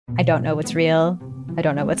I don't know what's real. I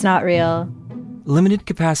don't know what's not real. Limited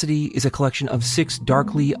Capacity is a collection of 6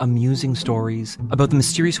 darkly amusing stories about the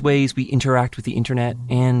mysterious ways we interact with the internet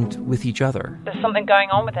and with each other. There's something going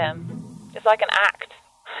on with him. It's like an act.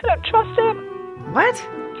 I don't trust him. What?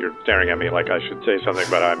 You're staring at me like I should say something,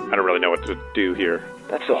 but I don't really know what to do here.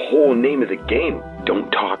 That's the whole name of the game.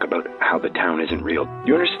 Don't talk about how the town isn't real.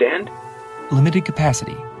 You understand? Limited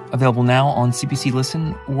Capacity, available now on CBC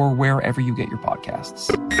Listen or wherever you get your podcasts.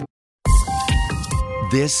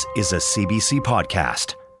 This is a CBC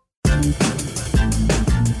podcast.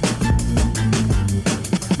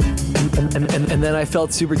 And then I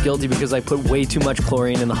felt super guilty because I put way too much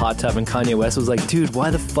chlorine in the hot tub, and Kanye West was like, dude, why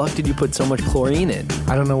the fuck did you put so much chlorine in?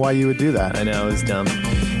 I don't know why you would do that. I know, it was dumb.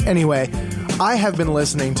 Anyway, I have been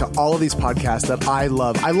listening to all of these podcasts that I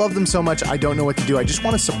love. I love them so much, I don't know what to do. I just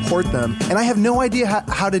want to support them, and I have no idea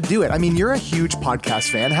how to do it. I mean, you're a huge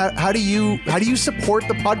podcast fan. How do you support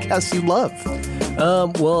the podcasts you love?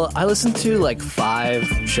 Well, I listen to like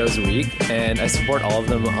 5 shows a week, and I support all of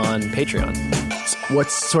them on Patreon.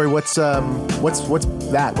 What's that? What's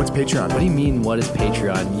Patreon? What do you mean, what is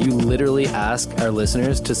Patreon? You literally ask our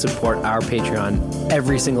listeners to support our Patreon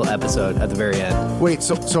every single episode at the very end. Wait,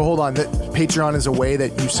 so hold on. That Patreon is a way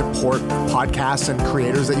that you support podcasts and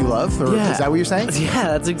creators that you love? Or Yeah. Is that what you're saying? Yeah,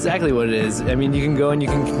 that's exactly what it is. I mean, you can go and you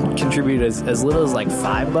can contribute as little as like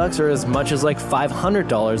 $5 or as much as like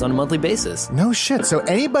 $500 on a monthly basis. No shit. So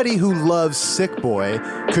anybody who loves Sick Boy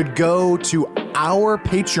could go to our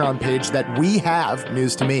Patreon page that we have,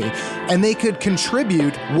 news to me, and they could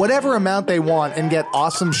contribute whatever amount they want and get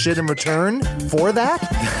awesome shit in return for that?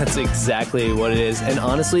 That's exactly what it is. And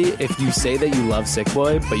honestly, if you say that you love Sick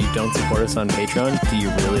Boy, but you don't support us on Patreon, do you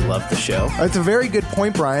really love the show? That's a very good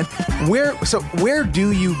point, Brian. Where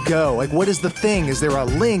do you go? Like, what is the thing? Is there a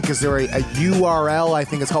link? Is there a URL, I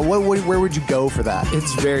think it's called? Where would you go for that?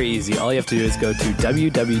 It's very easy. All you have to do is go to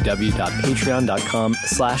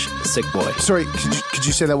www.patreon.com/sickboy. Sorry, could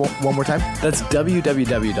you say that one more time? That's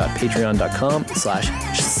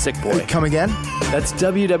www.patreon.com/sickboy. Come again? That's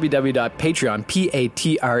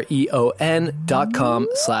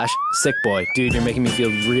www.patreon.com/sickboy. Dude, you're making me feel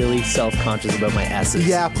really self-conscious about my S's.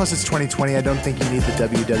 Yeah, plus it's 2020. I don't think you need the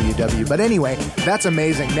www. But anyway, that's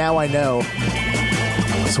amazing. Now I know.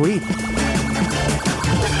 Sweet.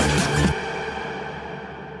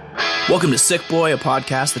 Welcome to Sick Boy, a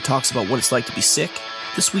podcast that talks about what it's like to be sick.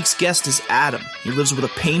 This week's guest is Adam. He lives with a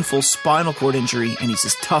painful spinal cord injury, and he's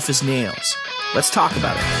as tough as nails. Let's talk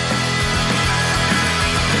about it.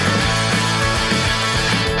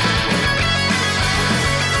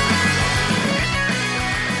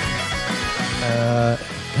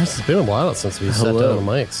 It's been a while since we sat down on the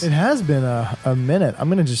mics. It has been a minute. I'm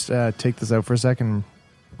going to just take this out for a second.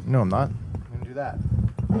 No, I'm not. I'm going to do that.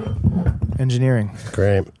 Engineering.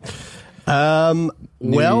 Great.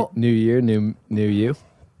 Well, new year, new you.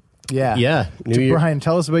 Yeah. Yeah. New Year. Brian,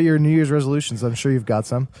 tell us about your New Year's resolutions. I'm sure you've got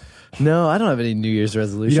some. No, I don't have any New Year's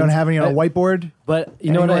resolutions. You don't have any on a whiteboard? But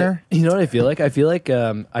you know anywhere? what? You know what I feel like? I feel like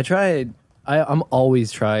I'm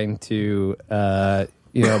always trying to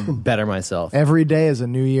better myself. Every day is a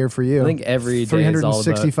new year for you. I think every day is all about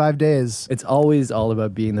 365 days. It's always all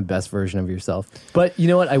about being the best version of yourself. But you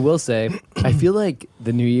know what? I will say, I feel like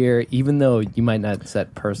the new year, even though you might not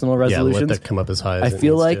set personal resolutions, let that come up as high as I it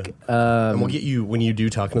feel needs like to. And we'll get you, when you do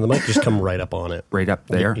talk into the mic, just come right up on it. Right up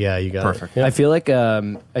there? Yeah, you got Perfect. it. Yeah. I feel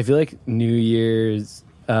like New Year's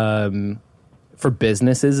for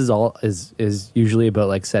businesses is usually about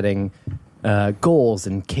like setting goals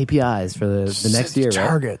and KPIs for the next year,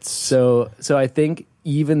 targets. Right? So I think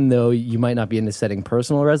even though you might not be into setting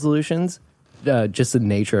personal resolutions, just the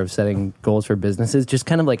nature of setting goals for businesses just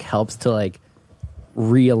kind of like helps to like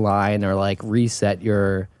realign or like reset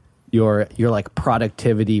your like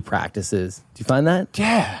productivity practices. Do you find that?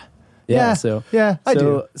 Yeah. I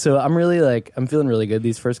do. So I'm feeling really good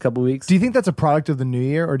these first couple weeks. Do you think that's a product of the new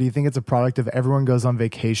year, or do you think it's a product of everyone goes on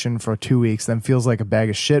vacation for 2 weeks, then feels like a bag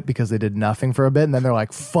of shit because they did nothing for a bit, and then they're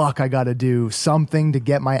like, fuck, I got to do something to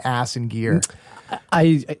get my ass in gear?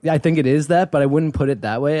 I think it is that, but I wouldn't put it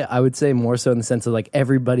that way. I would say more so in the sense of like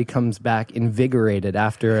everybody comes back invigorated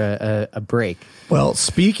after a break. Well,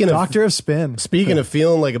 speaking of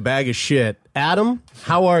feeling like a bag of shit, Adam,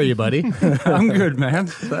 how are you, buddy? I'm good, man.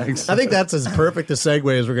 Thanks. I think that's as perfect a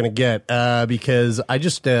segue as we're going to get because I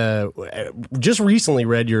just recently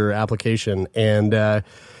read your application and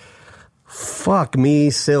fuck me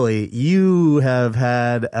silly. You have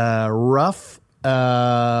had a rough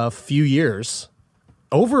few years.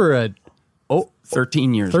 Over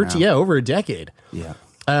 13 years now. Yeah, over a decade. Yeah.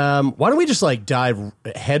 Why don't we just like dive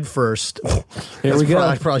head first? Here we go.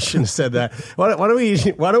 I probably shouldn't have said that. Why don't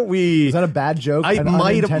we? Is that a bad joke? I An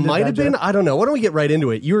might unintended have bad been. joke? I don't know. Why don't we get right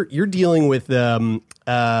into it? You're dealing with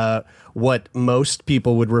what most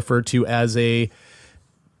people would refer to as a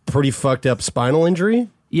pretty fucked up spinal injury.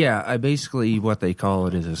 Yeah, I basically, what they call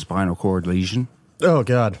it is a spinal cord lesion. Oh,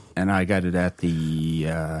 God. And I got it at the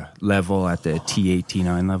level, at the T8,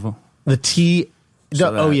 T9 level. The T... So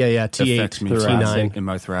T8, affects me T9. in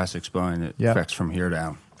my thoracic spine. It Yeah. affects from here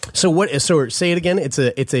down. So what? So say it again. It's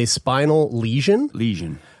a spinal lesion.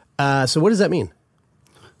 Lesion. So what does that mean?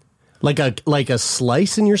 Like a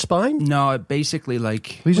slice in your spine? No, it basically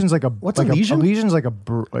like... Lesion's like a What's like a lesion? A lesion's like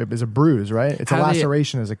is a bruise, right? It's a How they-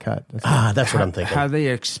 laceration as a cut. That's what I'm thinking. How they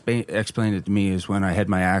explained it to me is when I had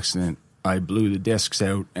my accident, I blew the discs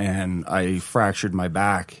out and I fractured my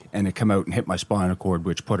back, and it come out and hit my spinal cord,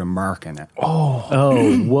 which put a mark in it.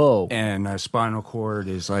 Oh, whoa. And a spinal cord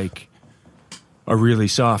is like a really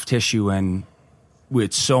soft tissue, and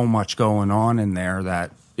with so much going on in there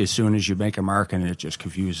that as soon as you make a mark in it, it just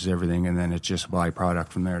confuses everything, and then it's just a byproduct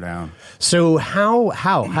from there down. So how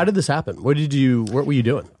did this happen? What were you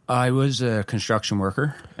doing? I was a construction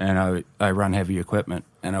worker, and I run heavy equipment,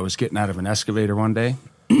 and I was getting out of an excavator one day,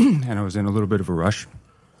 and I was in a little bit of a rush,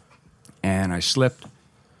 and I slipped.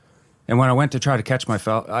 And when I went to try to catch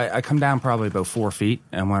myself, I come down probably about 4 feet,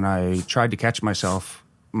 and when I tried to catch myself,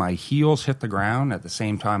 my heels hit the ground at the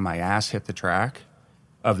same time my ass hit the track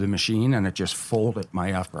of the machine, and it just folded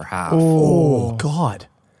my upper half. Oh, God.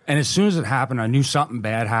 And as soon as it happened, I knew something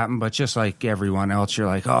bad happened, but just like everyone else, you're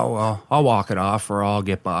like, oh, well, I'll walk it off or I'll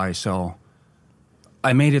get by. So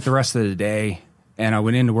I made it the rest of the day, and I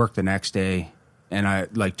went into work the next day,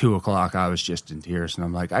 and like 2 o'clock, I was just in tears, and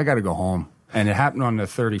I'm like, I got to go home. And it happened on the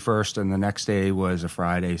 31st, and the next day was a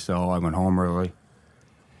Friday, so I went home early.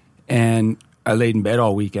 And I laid in bed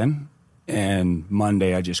all weekend, and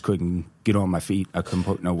Monday I just couldn't get on my feet. I couldn't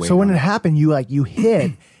put no weight So when on it happened, you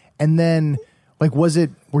hit, and then like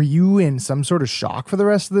were you in some sort of shock for the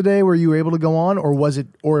rest of the day? Were you able to go on, or was it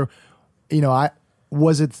the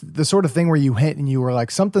sort of thing where you hit and you were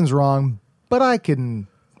like, something's wrong, but I could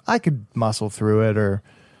muscle through it? Or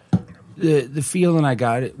the feeling I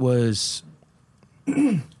got, it was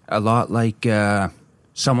a lot like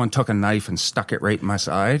someone took a knife and stuck it right in my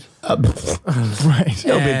side. right?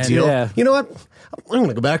 No big deal. Yeah. You know what? I'm going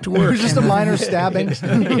to go back to It work. was just a minor stabbing.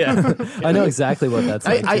 Yeah. I know exactly what that's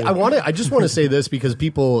like. I just want to say this because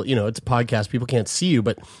people, it's a podcast, people can't see you,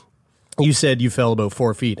 but you said you fell about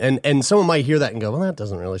 4 feet, and someone might hear that and go, well, that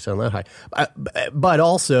doesn't really sound that high. But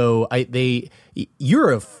also,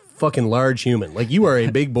 you're a fucking large human. Like, you are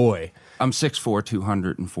a big boy. I'm 6'4",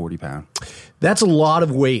 240 pounds. That's a lot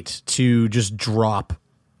of weight to just drop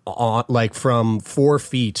on, like from 4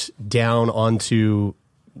 feet down onto,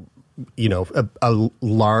 a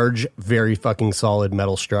large, very fucking solid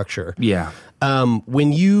metal structure. Yeah.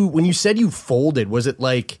 When you said you folded, was it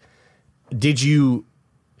like, did you,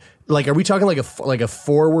 like, are we talking like a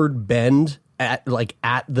forward bend at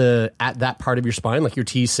that part of your spine, like your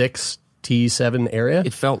T6, T7 area?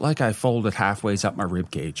 It felt like I folded halfway up my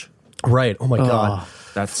rib cage. Right. Oh my God.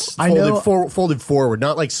 That's Folded forward,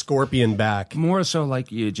 not like scorpion back. more so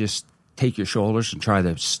like you just take your shoulders and try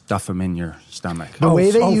to stuff them in your stomach. The way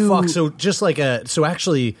that you fuck. So just like so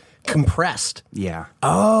actually compressed. Yeah.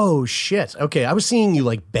 Oh shit. Okay. I was seeing you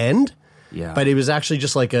like bend. Yeah. But it was actually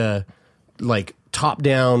just like a top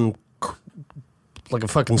down, like a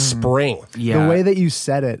fucking spring. Yeah. the way that you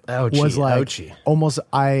said it Ouchie, was like ouchie. almost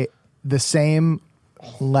the same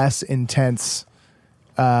less intense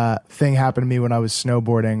thing happened to me when I was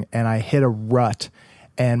snowboarding, and I hit a rut,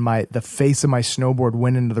 and the face of my snowboard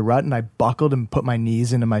went into the rut, and I buckled and put my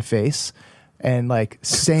knees into my face, and like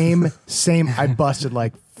same I busted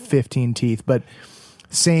like 15 teeth, but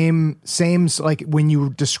same like when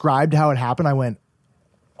you described how it happened, I went,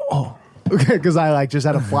 oh, because I like just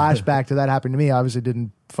had a flashback to that happening to me. I obviously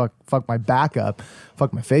didn't fuck my back up,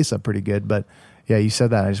 fuck my face up pretty good, but yeah, you said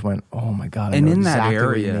that, I just went, oh my God. I And know in exactly that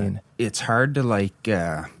what you area, mean. it's hard to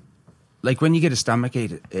like when you get a stomach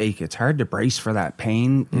ache, it's hard to brace for that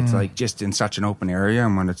pain. It's like just in such an open area,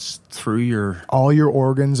 and when it's through All your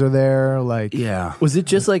organs are there, like yeah. Was it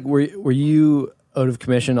just like, were you out of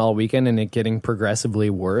commission all weekend and it getting progressively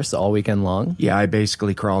worse all weekend long? Yeah, I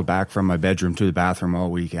basically crawled back from my bedroom to the bathroom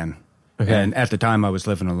all weekend. Okay. And at the time I was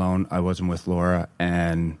living alone. I wasn't with Laura.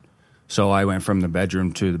 And so I went from the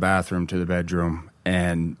bedroom to the bathroom to the bedroom.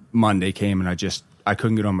 And Monday came and I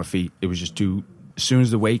couldn't get on my feet. It was just too as soon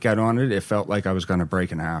as the weight got on it, it felt like I was going to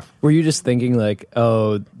break in half. Were you just thinking like,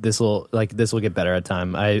 oh, this will get better at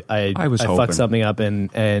time? I was hoping. fucked something up,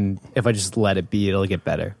 and if I just let it be, it'll get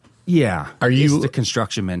better. Yeah. It's the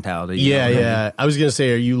construction mentality? Yeah. I was going to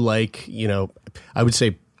say, are you like, I would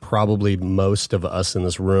say probably most of us in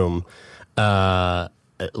this room,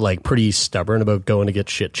 like pretty stubborn about going to get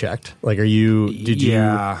shit checked? Like,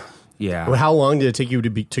 Yeah. How long did it take you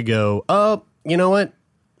to go, oh, you know what?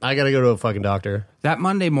 I got to go to a fucking doctor. That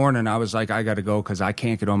Monday morning, I was like, I got to go because I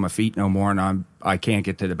can't get on my feet no more, and I can't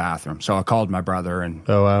get to the bathroom. So I called my brother, and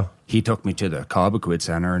he took me to the Cobequid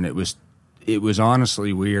Center, and it was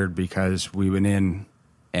honestly weird because we went in,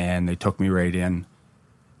 and they took me right in,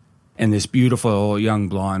 and this beautiful young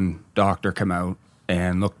blonde doctor came out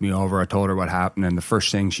and looked me over. I told her what happened, and the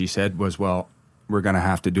first thing she said was, well, we're going to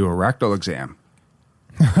have to do a rectal exam.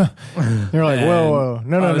 You're like, whoa,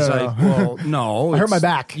 no. I was like, well, no. I hurt my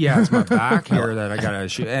back. Yeah, it's my back here that I got to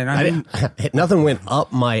shoot. And nothing went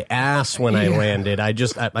up my ass when I landed. I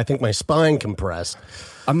think my spine compressed.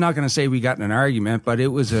 I'm not going to say we got in an argument, but it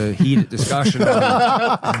was a heated discussion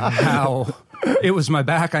on how it was my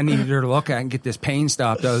back I needed her to look at and get this pain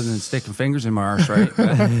stopped other than sticking fingers in my arse,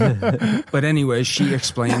 right? But anyway, she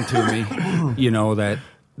explained to me,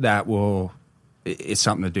 it's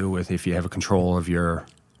something to do with if you have a control of your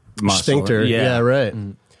muscle. Sphincter. Yeah, right.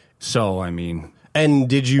 So, I mean... And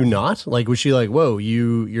did you not? Like, was she like, whoa,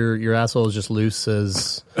 your asshole is just loose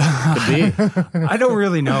as could be? I don't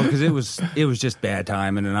really know because it was just bad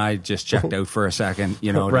timing, and I just checked out for a second,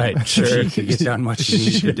 Right, sure. She could get done what she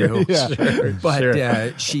needed to do. Yeah. Sure,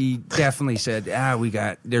 but she definitely said,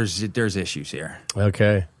 there's issues here.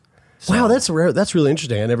 Okay. So. Wow, that's rare. That's really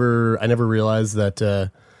interesting. I never realized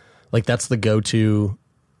that, like, that's the go-to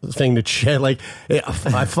thing to check. Like,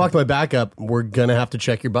 I fucked my back up, we're gonna have to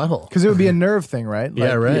check your butthole because it would be a nerve thing, right?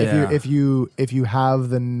 Yeah, right. If you have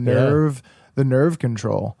the nerve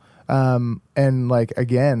control, and like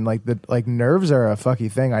again, like nerves are a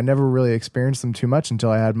fucky thing. I never really experienced them too much until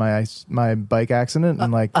I had my bike accident,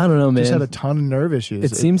 and like I don't know, man, just had a ton of nerve issues.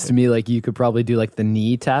 It seems to me like you could probably do like the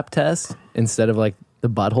knee tap test instead of like the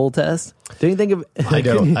butthole test. Don't you think of? I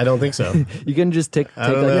don't think so. You can just take like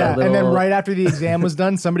and little... then right after the exam was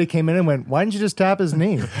done, somebody came in and went, "Why didn't you just tap his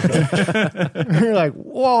knee?" You're like,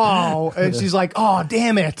 "Whoa!" And she's like, "Oh,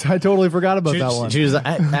 damn it! I totally forgot about that one." She was like,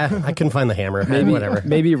 I couldn't find the hammer. Whatever.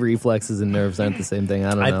 Maybe reflexes and nerves aren't the same thing.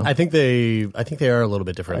 I don't know. I think they are a little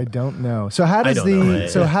bit different. I don't know. So how does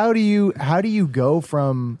how do you go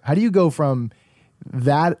from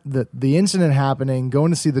that the incident happening,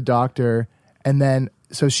 going to see the doctor, and then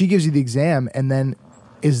so she gives you the exam, and then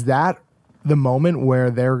is that the moment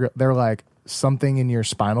where they're like something in your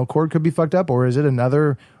spinal cord could be fucked up, or is it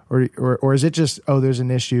another, or is it just, oh, there's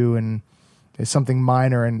an issue and it's something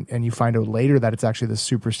minor, and you find out later that it's actually the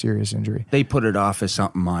super serious injury? They put it off as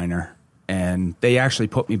something minor, and they actually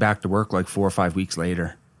put me back to work like 4 or 5 weeks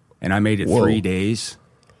later, and I made it 3 days.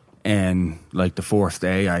 And like the fourth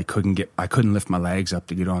day, I couldn't lift my legs up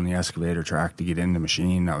to get on the excavator track to get in the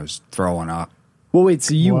machine. I was throwing up. Well, wait,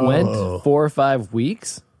 so you went 4 or 5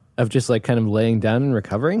 weeks of just like kind of laying down and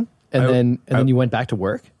recovering, and then you went back to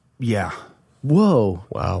work? Yeah. Whoa.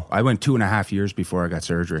 Wow. I went 2.5 years before I got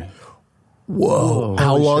surgery. Whoa.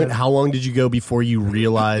 How long did you go before you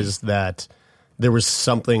realized that there was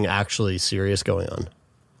something actually serious going on?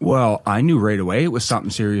 Well, I knew right away it was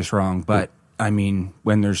something serious wrong, but I mean,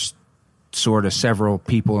 when there's sort of several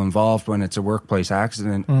people involved, when it's a workplace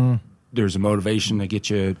accident, there's a motivation to get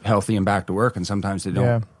you healthy and back to work, and sometimes they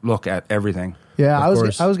don't look at everything. Yeah, I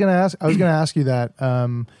was going to ask you that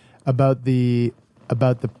about the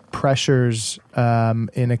pressures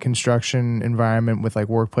in a construction environment with like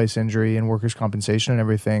workplace injury and workers' compensation and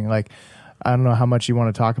everything. Like, I don't know how much you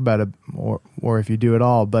want to talk about it, or if you do at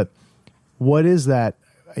all, but what is that?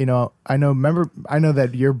 You know, I know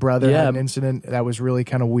that your brother had an incident that was really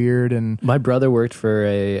kind of weird. And my brother worked for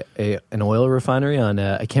an oil refinery on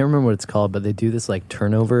I can't remember what it's called, but they do this like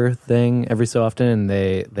turnover thing every so often, and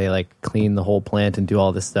they like clean the whole plant and do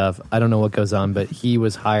all this stuff. I don't know what goes on, but he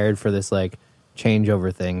was hired for this like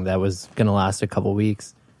changeover thing that was going to last a couple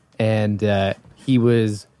weeks, and he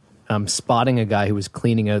was spotting a guy who was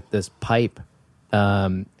cleaning out this pipe,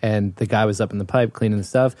 and the guy was up in the pipe cleaning the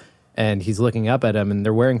stuff. And he's looking up at him, and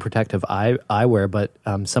they're wearing protective eyewear, but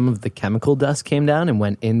some of the chemical dust came down and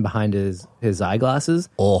went in behind his eyeglasses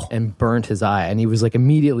and burnt his eye. And he was like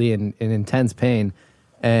immediately in intense pain.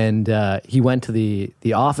 And he went to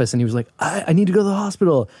the office, and he was like, I need to go to the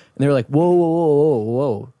hospital. And they were like,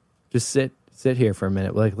 whoa. Just sit here for a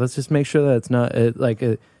minute. Like, let's just make sure that it's not,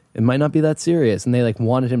 it might not be that serious. And they like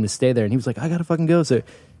wanted him to stay there. And he was like, I got to fucking go. So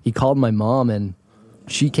he called my mom, and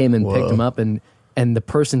she came and picked him up, and the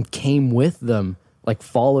person came with them, like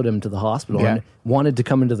followed him to the hospital and wanted to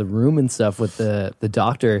come into the room and stuff with the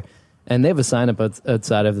doctor. And they have a sign up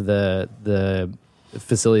outside of the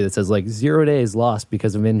facility that says like 0 days lost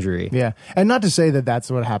because of injury. Yeah. And not to say that that's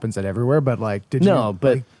what happens at everywhere, but like,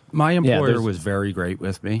 my employer was very great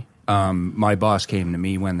with me. My boss came to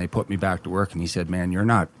me when they put me back to work, and he said, "Man, you're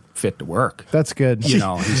not fit to work." That's good. You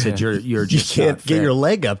know, he said, "You're just you can't not get fit." your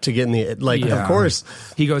leg up to get in the Of course,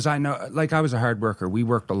 he goes, "I know." Like, I was a hard worker. We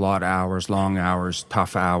worked a lot of hours, long hours,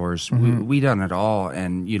 tough hours. We done it all,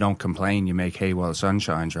 and you don't complain. You make hay while the sun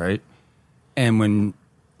shines, right? And when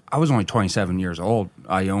I was only 27 years old,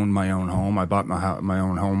 I owned my own home. I bought my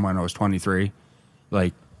own home when I was 23.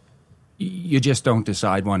 Like, you just don't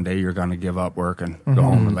decide one day you're going to give up work and go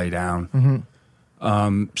home and lay down.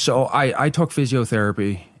 So I took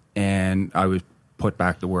physiotherapy, and I was put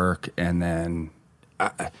back to work. And then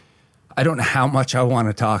I don't know how much I want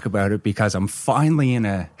to talk about it, because I'm finally in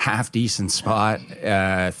a half-decent spot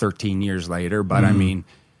 13 years later. But, I mean,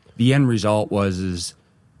 the end result was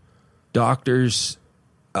doctors,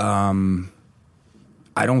 I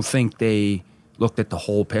don't think they looked at the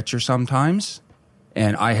whole picture sometimes.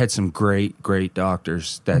 And I had some great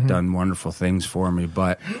doctors that done wonderful things for me.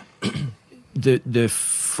 But the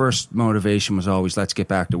first motivation was always, let's get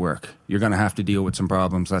back to work. You're going to have to deal with some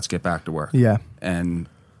problems. Let's get back to work. Yeah. And,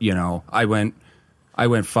 you know, I went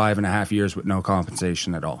 5.5 years with no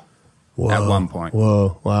compensation at all. Whoa. At one point.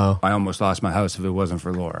 Whoa. Wow. I almost lost my house if it wasn't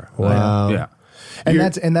for Laura. Wow. Yeah. And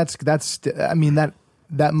that's I mean,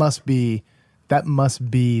 that must be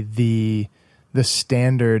the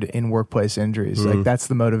standard in workplace injuries. Like, that's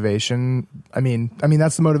the motivation. I mean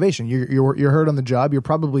that's the motivation. You're hurt on the job. You're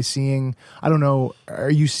probably seeing, I don't know, are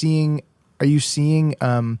you seeing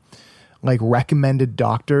like recommended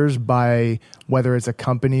doctors by whether it's a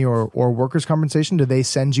company or workers' compensation? Do they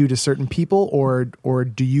send you to certain people, or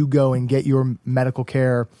do you go and get your medical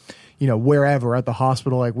care, you know, wherever, at the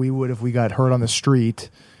hospital, like we would if we got hurt on the street?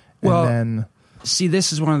 Well, and then, see,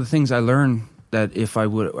 this is one of the things I learned, that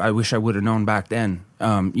I wish I would have known back then.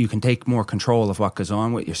 You can take more control of what goes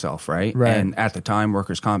on with yourself, right? Right. And at the time,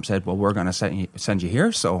 workers' comp said, "Well, we're going to send you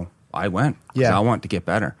here." So I went. Yeah. I want to get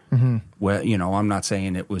better. Well, you know, I'm not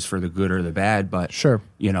saying it was for the good or the bad, but sure,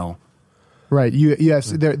 you know, right?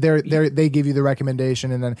 Yes, they give you the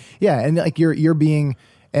recommendation, and then and like you're being,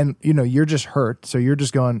 and you know, you're just hurt, so you're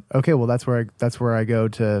just going, okay, well, that's where I go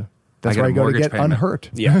to. That's where I go to get unhurt.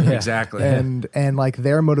 Yeah, exactly. And like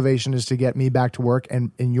their motivation is to get me back to work,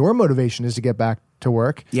 and your motivation is to get back to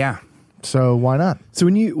work. Yeah. So why not? So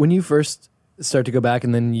when you first start to go back,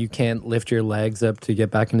 and then you can't lift your legs up to get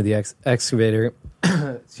back into the excavator,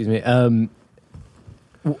 excuse me.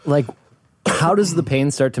 Like, how does the pain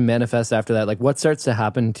start to manifest after that? Like, what starts to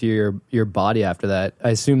happen to your body after that? I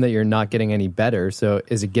assume that you're not getting any better. So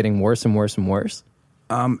is it getting worse and worse and worse?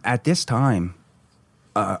 At this time,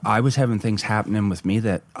 I was having things happening with me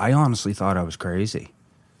that I honestly thought I was crazy.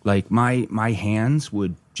 Like, my hands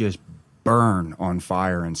would just burn on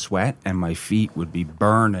fire and sweat, and my feet would be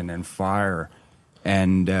burning in fire.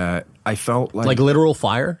 And I felt like literal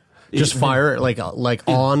fire? Just fire,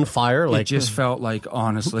 on fire? It just felt like,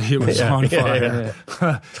 honestly, it was on fire.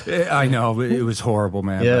 Yeah. I know. It was horrible,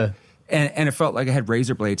 man. Yeah. And it felt like I had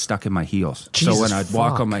razor blades stuck in my heels. Jesus, so when I'd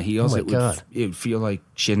walk on my heels, it would feel like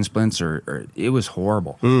shin splints, or it was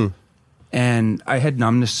horrible. And I had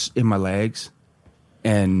numbness in my legs.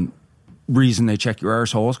 And reason they check your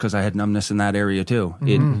arseholes, because I had numbness in that area too.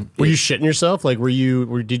 Were you shitting yourself? Like, were you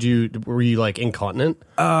like incontinent?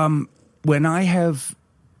 When I have,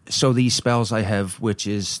 so these spells I have, which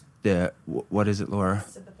is what is it, Laura?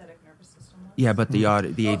 Sympathetic nervous system. Yeah, but the AD.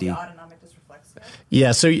 Autonomic dysreflexia.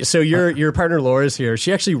 Yeah, so your partner Laura's here.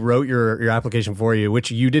 She actually wrote your application for you, which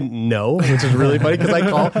you didn't know, which is really funny, because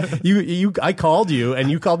I called you and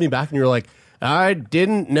you called me back and you were like, I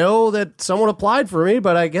didn't know that someone applied for me,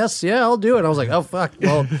 but I guess, I'll do it. And I was like, oh, fuck.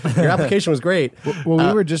 Well, your application was great. Well,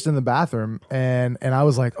 we were just in the bathroom, and I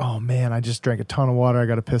was like, oh, man, I just drank a ton of water. I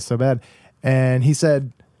got to piss so bad. And he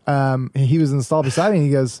said, he was in the stall beside me, and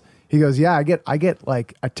he goes, yeah, I get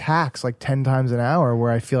like attacks like 10 times an hour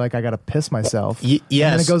where I feel like I got to piss myself. Yes.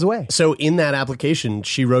 And then it goes away. So in that application,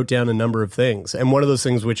 she wrote down a number of things. And one of those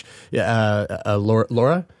things which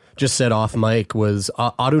Laura just said off mic was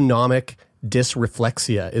autonomic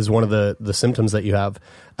dysreflexia is one of the symptoms that you have.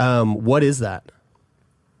 What is that?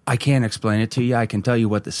 I can't explain it to you. I can tell you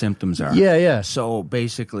what the symptoms are. Yeah. So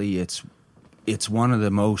basically, it's one of the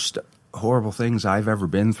most horrible things I've ever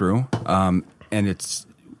been through. And it's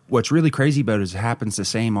what's really crazy about it is it happens the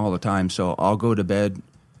same all the time. So I'll go to bed,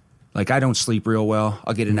 like I don't sleep real well.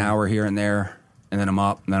 I'll get an hour here and there. and then I'm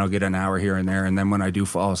up, and then I'll get an hour here and there, and then when I do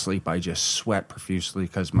fall asleep, I just sweat profusely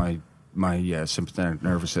because my sympathetic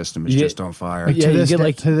nervous system is just on fire.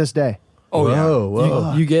 Like, to this day. Oh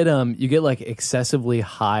Whoa. You get like excessively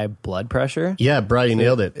high blood pressure. Yeah, Brian, you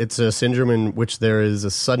nailed it. It's a syndrome in which there is a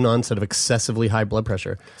sudden onset of excessively high blood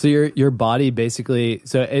pressure. So your body basically,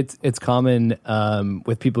 so it's common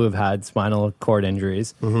with people who've had spinal cord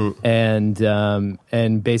injuries, and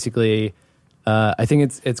basically, I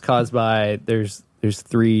think it's caused by there's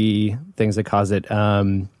 3 things that cause it: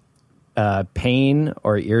 pain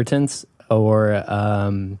or irritants,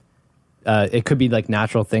 or it could be like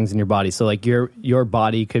natural things in your body. So like your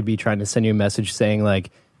body could be trying to send you a message saying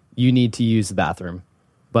like you need to use the bathroom,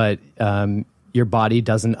 but your body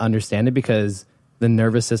doesn't understand it because the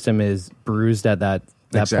nervous system is bruised at that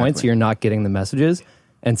point. So you're not getting the messages,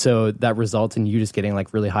 and so that results in you just getting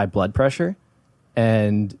like really high blood pressure,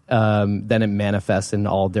 and then it manifests in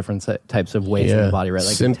all different types of ways in the body, right?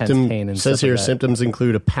 Like intense pain and says stuff here like that. symptoms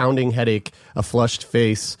include a pounding headache, a flushed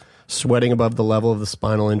face, sweating above the level of the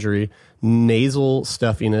spinal injury, nasal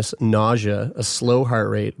stuffiness, nausea, a slow heart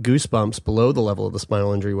rate, goosebumps below the level of the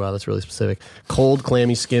spinal injury. Wow, that's really specific. Cold,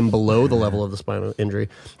 clammy skin below the level of the spinal injury.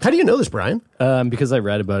 How do you know this, Brian? Because I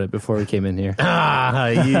read about it before we came in here.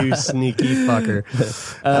 You sneaky fucker.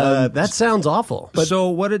 That sounds awful. So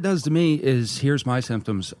what it does to me is, here's my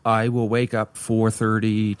symptoms. I will wake up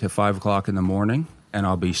 4:30 to 5 o'clock in the morning, and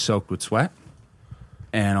I'll be soaked with sweat,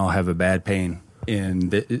 and I'll have a bad pain.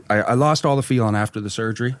 I lost all the feeling after the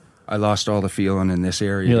surgery. I lost all the feeling in this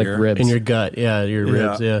area here. Ribs. In your gut, your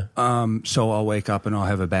ribs, yeah. So I'll wake up and I'll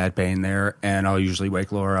have a bad pain there, and I'll usually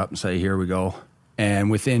wake Laura up and say, here we go. And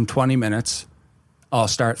within 20 minutes, I'll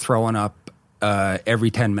start throwing up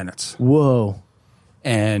every 10 minutes. Whoa.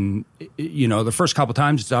 And, the first couple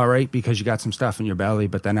times it's all right because you got some stuff in your belly,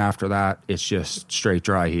 but then after that, it's just straight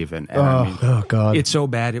dry heaving. And Oh, God. It's so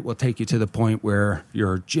bad it will take you to the point where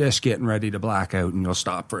you're just getting ready to black out, and you'll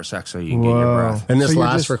stop for a sec so you can get your breath. And this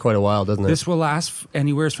lasts for quite a while, doesn't it? This will last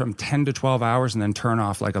anywhere from 10 to 12 hours and then turn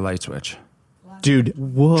off like a light switch. Dude,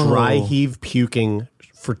 dry heave puking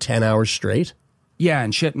for 10 hours straight? Yeah,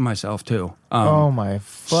 and shitting myself too. Oh, my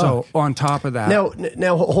fuck. So on top of that...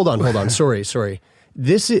 Now hold on. Sorry.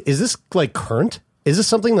 Is this like current? Is this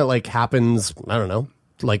something that like happens, I don't know,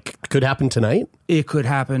 like could happen tonight? It could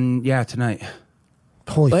happen, tonight.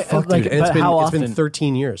 Holy fuck, dude. And it's been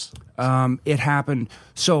 13 years. It happened.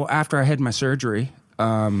 So after I had my surgery,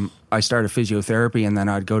 I started physiotherapy, and then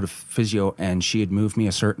I'd go to physio, and she'd move me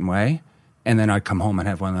a certain way, and then I'd come home and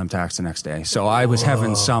have one of them attacks the next day. So I was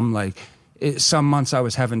having some months I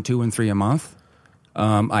was having 2 and 3 a month.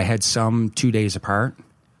 I had some 2 days apart.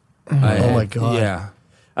 Oh my God. Yeah.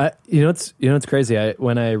 It's crazy.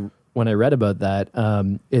 When I read about that,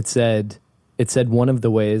 it said one of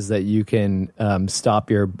the ways that you can stop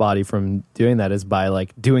your body from doing that is by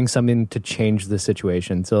like doing something to change the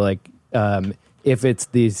situation. So like if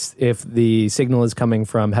the signal is coming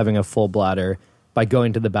from having a full bladder, by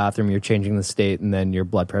going to the bathroom, you're changing the state, and then your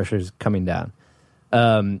blood pressure is coming down.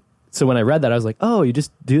 So when I read that, I was like, oh, you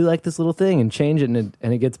just do like this little thing and change it, and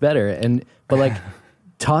it gets better. But like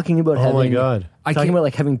talking about having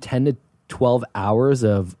having 10 to 12 hours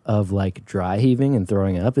of like dry heaving and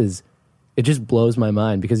throwing up it just blows my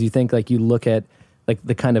mind, because you think like you look at like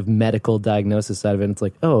the kind of medical diagnosis side of it, and it's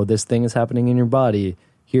like, oh, this thing is happening in your body.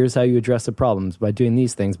 Here's how you address the problems by doing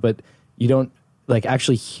these things. But you don't like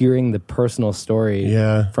actually hearing the personal story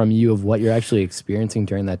from you of what you're actually experiencing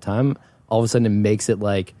during that time. All of a sudden it makes it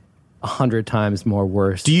like 100 times more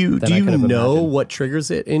worse. Do you know what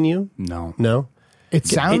triggers it in you? No. It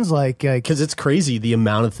sounds like because it's crazy the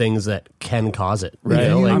amount of things that can cause it. Right.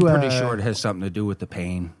 I'm pretty sure it has something to do with the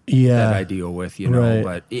pain that I deal with,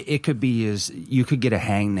 but it could be you could get a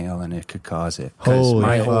hangnail and it could cause it. Because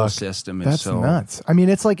my whole system is That's nuts. I mean,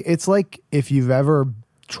 it's like if you've ever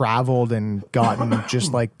traveled and gotten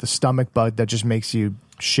just like the stomach bug that just makes you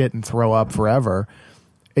shit and throw up forever.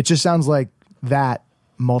 It just sounds like that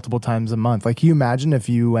multiple times a month. Like, you imagine if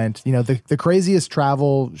you went, the craziest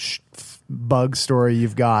travel bug story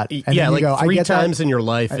you've got. And yeah, like go, 3 times in your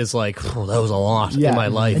life is like, oh, that was a lot in my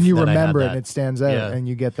life. And you remember it and it stands out, and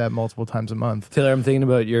you get that multiple times a month. Taylor, I'm thinking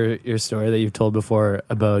about your story that you've told before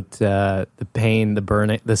about the pain,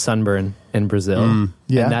 the sunburn in Brazil. And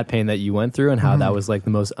that pain that you went through, and how that was like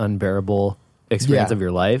the most unbearable experience of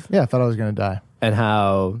your life. Yeah, I thought I was going to die. And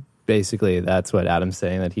how basically that's what Adam's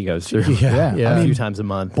saying that he goes through a few times a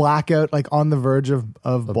month. Blackout, like on the verge of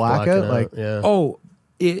blackout. Like,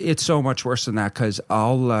 it's so much worse than that, because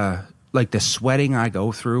I'll like the sweating I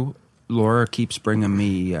go through. Laura keeps bringing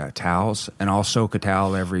me towels, and I'll soak a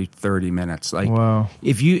towel every 30 minutes. Like, Wow.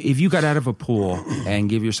 if you got out of a pool and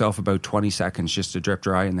give yourself about 20 seconds just to drip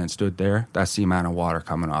dry and then stood there, that's the amount of water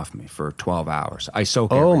coming off me for 12 hours. I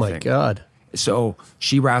soak everything. Oh, my God. So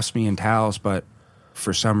she wraps me in towels, but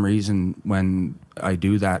for some reason, when I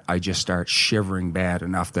do that, I just start shivering bad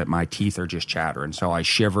enough that my teeth are just chattering. So I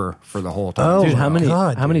shiver for the whole time. Oh, dude, how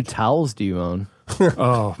many towels do you own?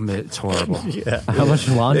 Oh, it's horrible. Yeah. How much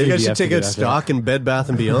laundry You do guys you should have to take do out after stock in Bed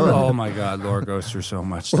Bath & Beyond. Oh, my God. Laura goes through so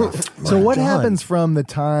much stuff. So what happens from the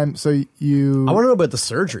time? So you? I want to know about the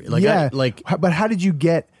surgery. Like, yeah, but how did you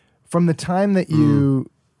get from the time that you,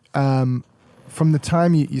 from the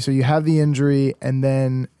time you? So you have the injury, and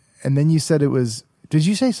then you said it was. Did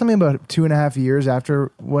you say something about 2.5 years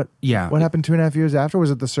after what? Yeah. What happened 2.5 years after? Was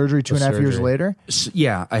it the surgery 2.5 years later?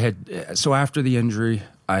 Yeah, I had. So after the injury,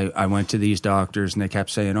 I went to these doctors, and they kept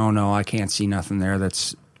saying, "Oh no, I can't see nothing there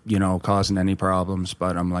that's causing any problems."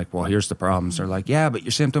 But I'm like, "Well, here's the problems." They're like, "Yeah, but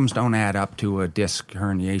your symptoms don't add up to a disc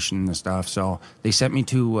herniation and stuff." So they sent me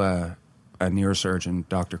to a neurosurgeon,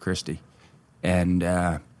 Dr. Christie,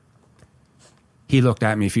 and he looked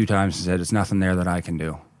at me a few times and said, "It's nothing there that I can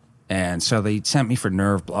do." And so they sent me for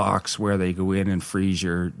nerve blocks where they go in and freeze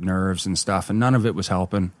your nerves and stuff, and none of it was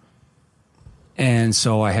helping. And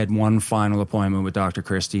so I had one final appointment with Dr.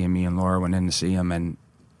 Christie, and me and Laura went in to see him, and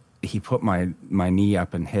he put my knee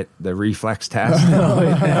up and hit the reflex test.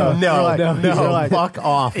 No, fuck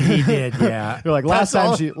off. He did, yeah. You're like, last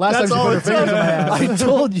time she put her fingers in my ass. I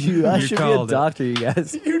told you I You should be a called it. doctor, you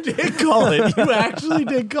guys. You did call it. You actually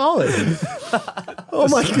did call it. Oh,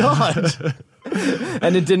 my God.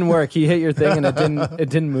 And it didn't work. He hit your thing and it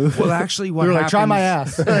didn't move. Well, actually, what You're like, happens, try my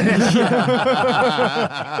ass.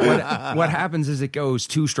 what happens is it goes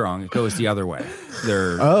too strong. It goes the other way.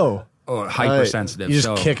 They're hypersensitive. You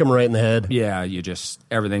just kick him right in the head. Yeah,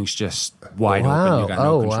 everything's just wide open. You got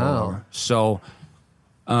no control over. So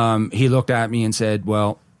he looked at me and said,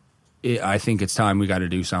 "Well, I think it's time we got to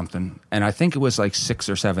do something." And I think it was like 6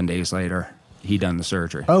 or 7 days later, he done the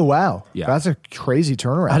surgery. Oh, wow. Yeah. That's a crazy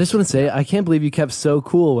turnaround. I just want to say, I can't believe you kept so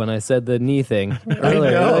cool when I said the knee thing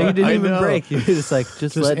earlier. know, Like, you didn't I even know. break. You were just like,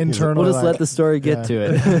 internally, let the story get to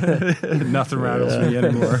it. Nothing rattles me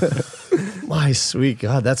anymore. My sweet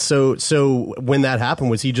God. That's so when that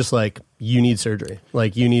happened, was he just like, you need surgery?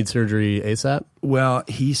 Like, you need surgery ASAP? Well,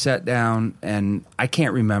 he sat down, and I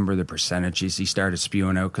can't remember the percentages he started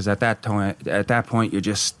spewing out, because at that point, you're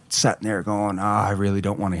just sitting there going, I really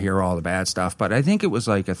don't want to hear all the bad stuff. But I think it was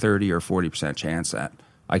like a 30 or 40% chance that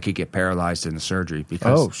I could get paralyzed in the surgery,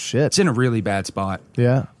 because it's in a really bad spot.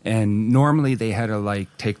 Yeah. And normally they had to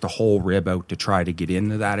like take the whole rib out to try to get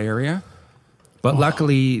into that area. But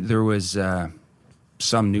luckily there was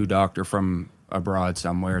some new doctor from abroad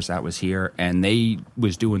somewheres that was here, and they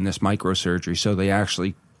was doing this microsurgery. So they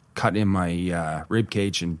actually cut in my rib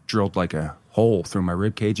cage and drilled like a hole through my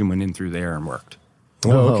rib cage and went in through there and worked.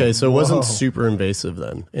 Oh, okay. So it wasn't super invasive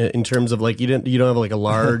then, in terms of like you don't have like a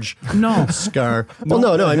large scar. Well,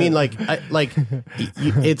 no. I mean,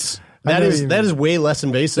 that is way less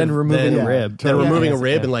invasive Than removing a rib. Than removing a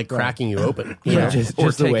rib and like cracking you open. You know?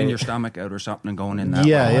 Or taking your stomach out or something and going in that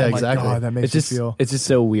Yeah, way. yeah, Oh my exactly. God, that makes It's you feel. just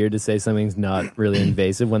so weird to say something's not really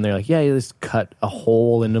invasive when they're like, yeah, you just cut a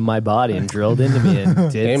hole into my body and drilled into me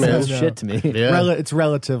and did man. some shit to me. Yeah. It's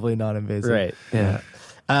relatively non-invasive. Right. Yeah.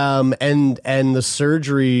 And the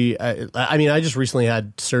surgery. I mean, I just recently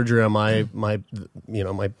had surgery on my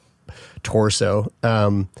torso,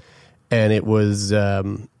 and it was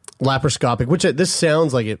laparoscopic. Which this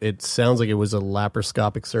sounds like it sounds like it was a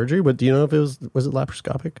laparoscopic surgery. But do you know if it was it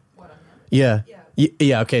laparoscopic? Yeah.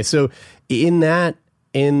 Okay. So in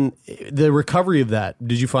the recovery of that,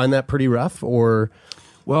 did you find that pretty rough or?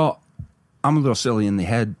 Well, I'm a little silly in the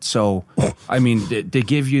head, so I mean, to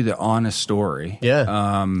give you the honest story,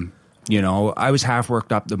 I was half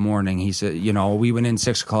worked up the morning. He said, we went in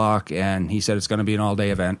 6 o'clock, and he said it's going to be an all-day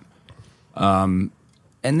event. And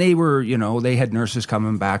they were, they had nurses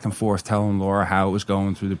coming back and forth telling Laura how it was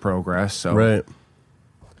going through the progress. So, right.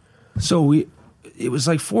 So it was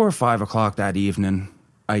like 4 or 5 o'clock that evening.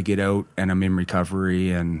 I get out, and I'm in recovery,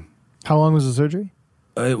 and How long was the surgery?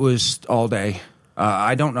 it was all day.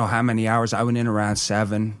 I don't know how many hours. I went in around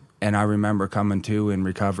 7, and I remember coming to in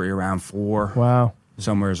recovery around 4. Wow.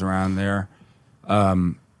 Somewhere's around there.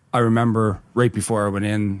 I remember right before I went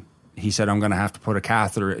in, he said, I'm going to have to put a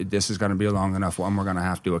catheter. This is going to be a long enough one. We're going to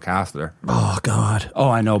have to do a catheter. Oh, God. Oh,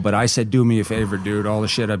 I know. But I said, do me a favor, dude. All the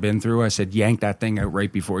shit I've been through, I said, yank that thing out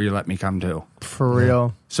right before you let me come to. For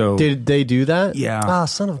real. So Did they do that? Yeah. Ah,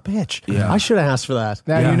 son of a bitch. Yeah. I should have asked for that.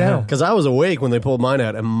 Now you know. Because I was awake when they pulled mine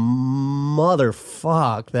out, and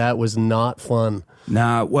motherfuck, that was not fun.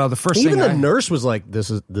 Nah, well, the first even thing the nurse was like, this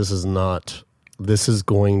is not. This is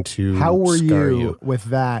going to. How were scar you with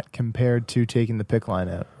that compared to taking the PICC line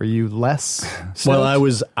out? Were you less stoked? Well, I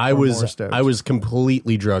was stoked?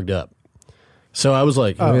 completely drugged up. So I was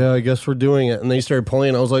like, oh, yeah, I guess we're doing it. And they started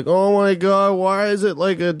playing. And I was like, oh my God, why is it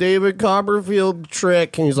like a David Copperfield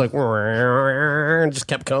trick? And he's like, and just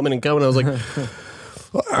kept coming and coming. I was like,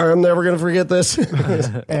 I'm never going to forget this.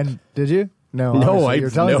 And did you? No, I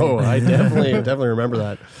definitely remember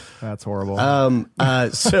that. That's horrible.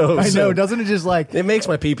 So I know, doesn't it just like it makes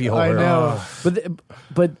my pee-pee hole. I know,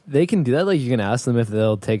 but they can do that. Like you can ask them if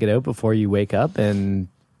they'll take it out before you wake up and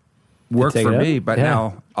work for me. But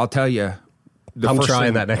now I'll tell you. I'm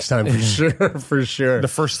trying that next time for sure. The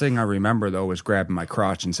first thing I remember, though, was grabbing my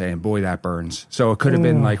crotch and saying, boy, that burns. So it could have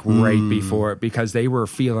been like right before it because they were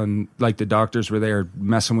feeling like the doctors were there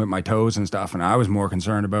messing with my toes and stuff. And I was more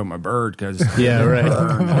concerned about my bird because right.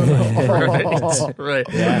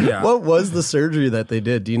 Yeah. What was the surgery that they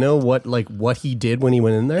did? Do you know what he did when he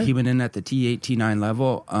went in there? He went in at the T8, T9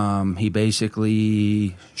 level. He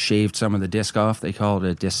basically shaved some of the disc off. They call it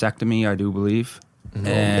a discectomy, I do believe.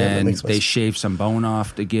 And they shaved some bone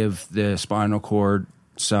off to give the spinal cord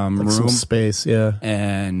some room. Some space, yeah.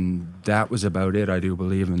 And that was about it, I do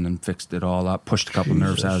believe, and then fixed it all up, pushed a couple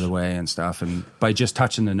nerves out of the way and stuff. And by just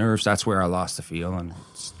touching the nerves, that's where I lost the feel. And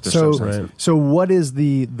so what is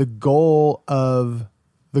the goal of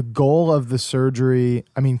the surgery?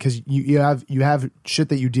 I mean, because you have shit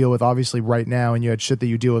that you deal with obviously right now, and you had shit that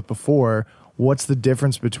you deal with before. What's the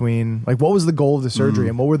difference between, like, what was the goal of the surgery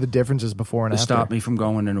and what were the differences before and after? To stop me from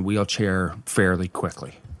going in a wheelchair fairly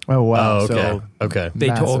quickly. Oh, wow. Oh, okay. So okay. They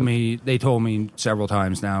told me several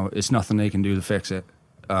times now, it's nothing they can do to fix it.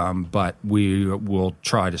 But we will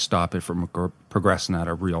try to stop it from progressing at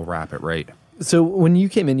a real rapid rate. So when you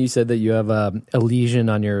came in, you said that you have a lesion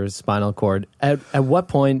on your spinal cord. At what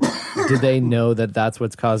point did they know that that's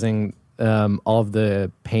what's causing all of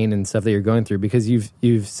the pain and stuff that you're going through? Because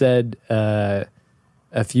you've said a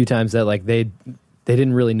few times that like they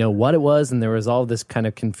didn't really know what it was, and there was all this kind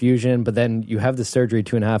of confusion. But then you have the surgery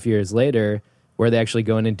 2.5 years later, where they actually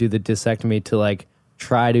go in and do the discectomy to like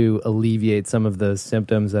try to alleviate some of the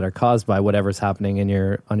symptoms that are caused by whatever's happening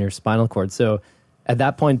on your spinal cord. So at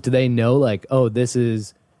that point, do they know like, oh, this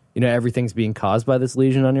is, everything's being caused by this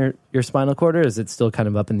lesion on your spinal cord, or is it still kind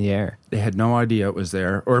of up in the air? They had no idea it was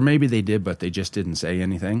there, or maybe they did, but they just didn't say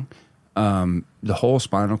anything. The whole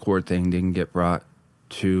spinal cord thing didn't get brought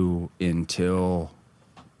to until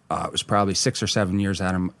it was probably 6 or 7 years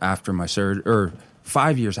after my surgery, or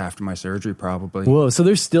 5 years after my surgery, probably. Whoa! So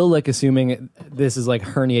they're still like assuming this is like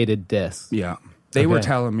herniated disc. Yeah, they were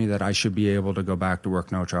telling me that I should be able to go back to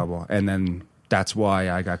work, no trouble, and then. That's why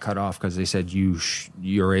I got cut off, because they said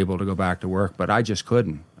you're able to go back to work, but I just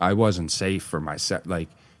couldn't. I wasn't safe for my set. Like,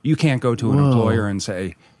 you can't go to an employer and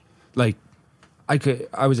say, like,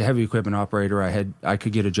 I was a heavy equipment operator. I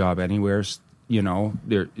could get a job anywhere.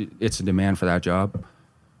 It's a demand for that job,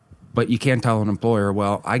 but you can't tell an employer,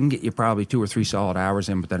 well, I can get you probably 2 or 3 solid hours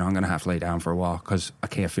in, but then I'm going to have to lay down for a while because I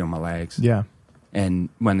can't feel my legs. Yeah. And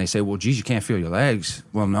when they say, well, geez, you can't feel your legs.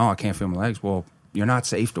 Well, no, I can't feel my legs. Well, you're not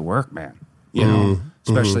safe to work, man.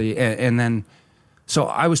 Especially, and then, so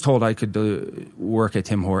I was told I could work at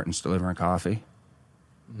Tim Hortons delivering coffee.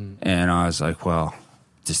 And I was like, well,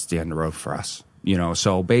 just the end of the road for us.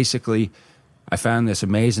 So basically, I found this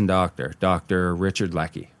amazing doctor, Dr. Richard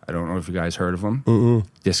Leckie. I don't know if you guys heard of him.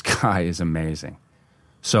 This guy is amazing.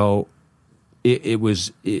 So it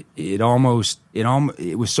was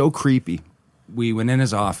so creepy. We went in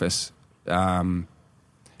his office.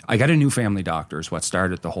 I got a new family doctor is what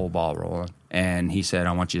started the whole ball rolling. And he said,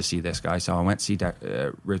 I want you to see this guy. So I went to see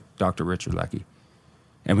Dr. Richard Leckie.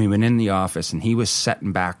 And we went in the office, and he was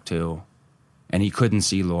setting back too. And he couldn't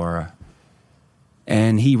see Laura.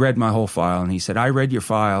 And he read my whole file, and he said, I read your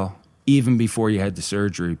file even before you had the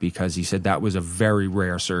surgery, because he said that was a very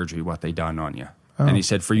rare surgery, what they done on you. Oh. And he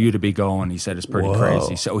said, for you to be going, he said, it's pretty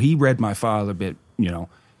crazy. So he read my file a bit,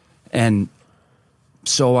 And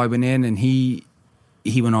so I went in, and he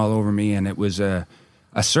went all over me, and it was a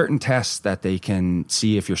certain test that they can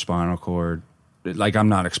see if your spinal cord, like, I'm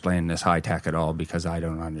not explaining this high tech at all because I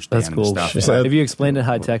don't understand. That's cool. Stuff. If you explained it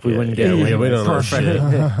high tech, we wouldn't get it. We don't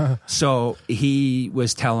know. So he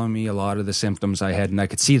was telling me a lot of the symptoms I had, and I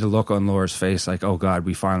could see the look on Laura's face, like, oh God,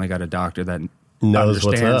 we finally got a doctor that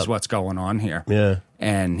understands what's going on here. Yeah.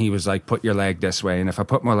 And he was like, put your leg this way, and if I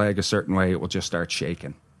put my leg a certain way, it will just start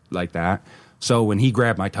shaking like that. So when he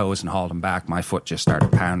grabbed my toes and hauled them back, my foot just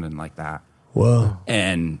started pounding like that. Whoa.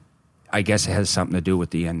 And I guess it has something to do with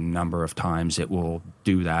the number of times it will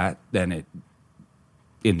do that. Then it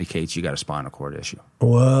indicates you got a spinal cord issue.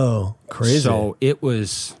 Whoa, crazy. So it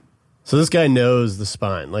was. So this guy knows the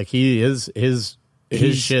spine. Like he is his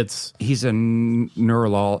shit's. He's a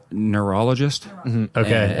neurologist. Mm-hmm.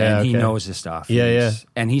 Okay, and he knows his stuff. Yeah.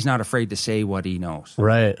 And he's not afraid to say what he knows.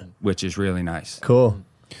 Right, which is really nice. Cool.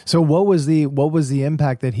 So what was the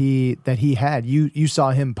impact that he had? You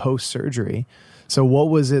saw him post surgery. So what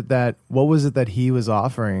was it that he was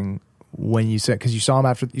offering when you said, because you saw him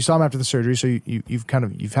after the surgery? So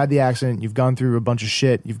you've had the accident, you've gone through a bunch of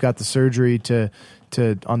shit, you've got the surgery to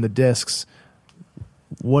on the discs.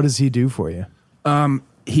 What does he do for you?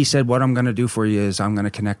 He said, what I'm going to do for you is I'm going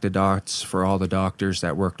to connect the dots for all the doctors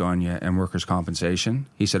that worked on you and workers' compensation.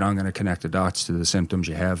 He said, I'm going to connect the dots to the symptoms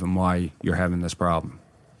you have and why you're having this problem.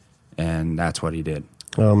 And that's what he did.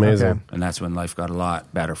 Oh, amazing. Okay. And that's when life got a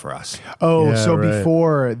lot better for us. Oh, Yeah, so right.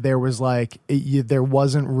 before there was there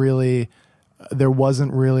wasn't really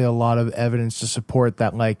a lot of evidence to support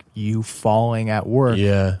that, like, you falling at work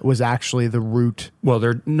was actually the root. Well,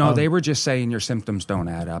 they were just saying your symptoms don't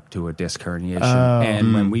add up to a disc herniation.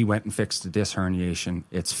 And when we went and fixed the disc herniation,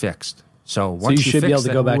 it's fixed. So once you should be able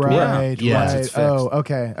to go back to work. Right, once it's fixed. Oh,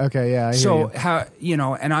 okay, yeah. I hear you. How,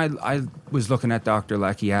 and I was looking at Dr.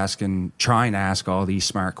 Leckie trying to ask all these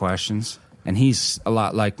smart questions, and he's a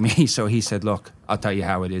lot like me. So he said, look, I'll tell you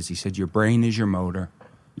how it is. He said, your brain is your motor,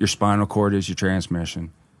 your spinal cord is your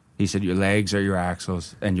transmission. He said, your legs are your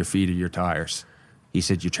axles, and your feet are your tires. He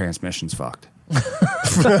said, your transmission's fucked.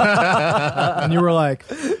 And you were like,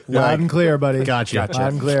 loud and clear, buddy. Gotcha.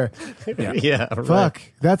 Loud and clear. Yeah. Right. Fuck,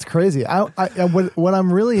 that's crazy. What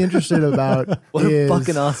I'm really interested about What is a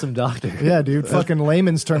fucking awesome doctor. Yeah, dude. Fucking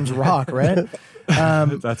layman's terms rock, right?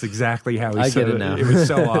 That's exactly how he I said get it now. It was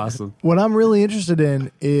so awesome. What I'm really interested in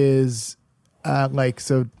is,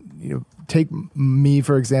 take me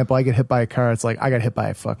for example. I get hit by a car. It's like I got hit by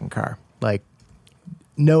a fucking car. Like,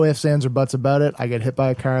 no ifs, ands, or buts about it. I get hit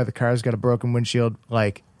by a car. The car's got a broken windshield.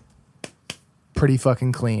 Like, pretty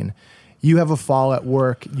fucking clean. You have a fall at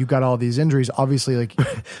work. You got all these injuries. Obviously, like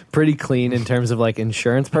pretty clean in terms of like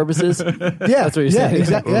insurance purposes. Yeah, that's what you're saying.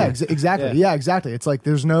 Exactly. Yeah, exactly. It's like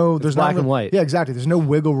there's black and white. Yeah, exactly. There's no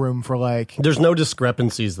wiggle room for like There's no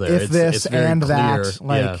discrepancies there. if this it's very and clear. that.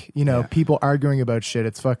 Like people arguing about shit.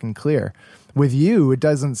 It's fucking clear. With you, it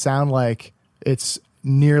doesn't sound like it's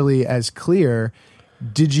nearly as clear.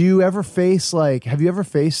 Did you ever face have you ever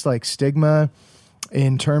faced like stigma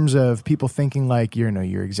in terms of people thinking like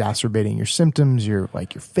you're exacerbating your symptoms, you're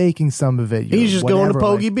faking some of it? He's just going to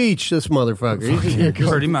Pogey like, Beach, this motherfucker. He's just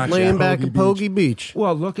Pretty much, laying back Pogey at Pogey Beach.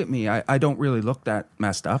 Well, look at me. I don't really look that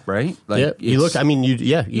messed up, right? Yeah, you look. I mean, you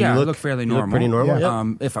I look look fairly you normal. look pretty normal. Yeah.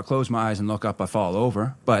 Yeah. If I close my eyes and look up, I fall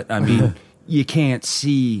over. But I mean, you can't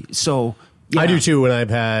see. So I do too when I've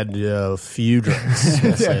had a few drinks.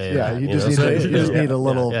 You just need a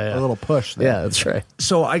little push there. Yeah, that's right.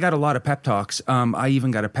 So I got a lot of pep talks. I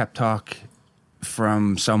even got a pep talk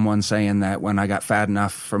from someone saying that when I got fat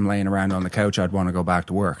enough from laying around on the couch, I'd want to go back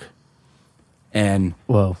to work. And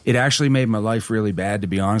it actually made my life really bad, to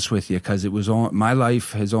be honest with you, because my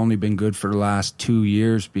life has only been good for the last 2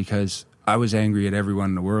 years because I was angry at everyone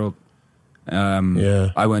in the world.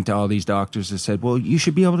 I went to all these doctors that said, well, you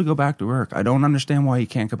should be able to go back to work. I don't understand why you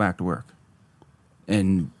can't go back to work.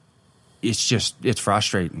 And it's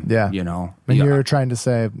frustrating. Yeah. And you're trying to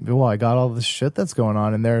say, well, I got all this shit that's going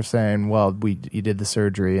on. And they're saying, well, you did the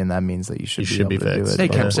surgery and that means that you should be able to do it. They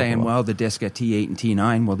kept saying, well, the disc at T8 and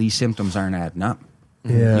T9, well, these symptoms aren't adding up.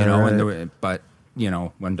 Yeah. But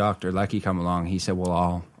when Dr. Leckie come along, he said,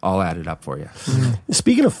 well, I'll add it up for you.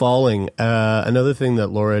 Speaking of falling, another thing that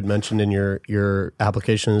Laura had mentioned in your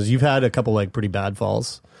application is you've had a couple like pretty bad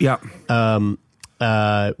falls. Yeah. There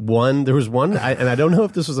was one, and I don't know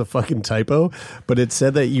if this was a fucking typo, but it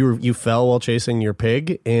said that you fell while chasing your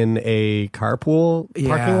pig in a carpool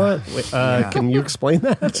parking lot. Can you explain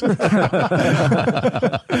that?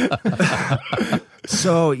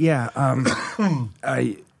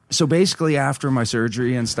 So basically after my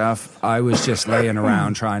surgery and stuff, I was just laying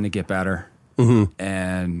around trying to get better,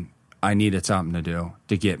 and I needed something to do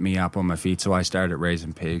to get me up on my feet. So I started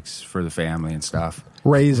raising pigs for the family and stuff.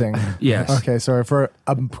 Raising. Yes. Okay, sorry.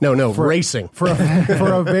 Racing. For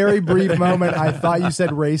a very brief moment, I thought you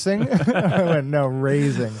said racing. I went, no,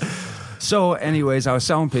 raising. So anyways, I was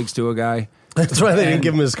selling pigs to a guy, That's why they didn't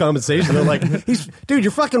give him his compensation. They're like, dude,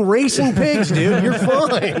 you're fucking racing pigs, dude. You're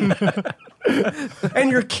fine.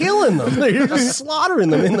 And you're killing them. You're just slaughtering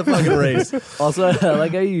them in the fucking race. Also, I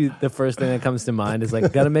like how the first thing that comes to mind is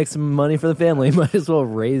like, got to make some money for the family. Might as well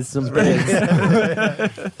raise some pigs.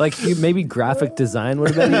 Like, maybe graphic design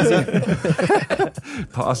would have been easier.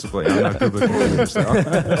 Possibly. I'm not good with computers, though.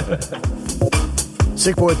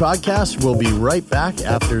 Sick Boy Podcast will be right back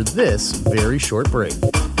after this very short break.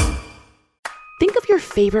 Think of your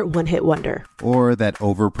favorite one-hit wonder. Or that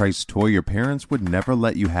overpriced toy your parents would never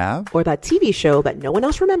let you have. Or that TV show that no one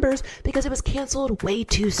else remembers because it was canceled way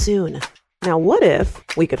too soon. Now what if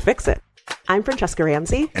we could fix it? I'm Francesca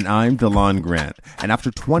Ramsey. And I'm DeLon Grant. And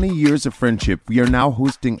after 20 years of friendship, we are now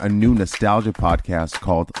hosting a new nostalgia podcast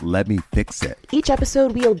called Let Me Fix It. Each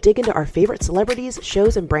episode, we'll dig into our favorite celebrities,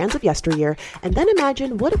 shows, and brands of yesteryear, and then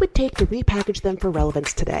imagine what it would take to repackage them for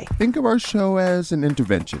relevance today. Think of our show as an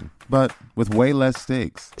intervention, but with way less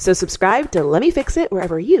stakes. So subscribe to Let Me Fix It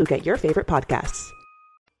wherever you get your favorite podcasts.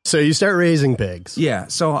 So you start raising pigs. Yeah,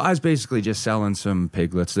 so I was basically just selling some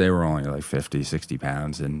piglets. They were only like 50, 60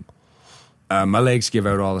 pounds, and my legs give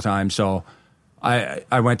out all the time, so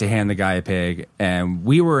I went to hand the guy a pig, and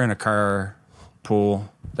we were in a car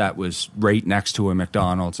pool that was right next to a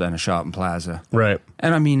McDonald's and a shopping plaza. Right.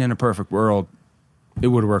 And I mean, in a perfect world, it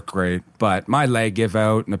would have worked great, but my leg gave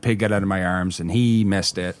out, and the pig got out of my arms, and he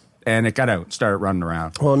missed it, and it got out and started running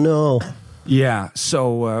around. Oh, no. Yeah,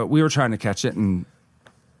 so we were trying to catch it, and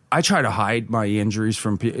I try to hide my injuries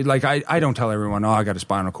from people. Like, I don't tell everyone, I got a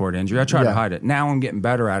spinal cord injury. I try to hide it. Now I'm getting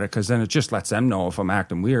better at it because then it just lets them know if I'm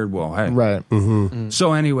acting weird. Well, hey. Right.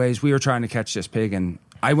 So anyways, we were trying to catch this pig, and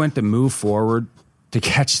I went to move forward to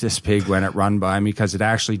catch this pig when it run by me because it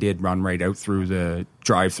actually did run right out through the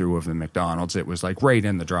drive-through of the McDonald's. It was like right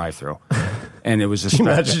in the drive-through. And it was a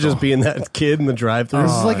spectacle. Imagine just being that kid in the drive-through.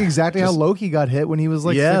 This is like exactly how Loki got hit when he was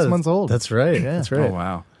like 6 months old. That's right. Yeah. That's right. Oh,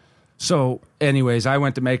 wow. So, anyways, I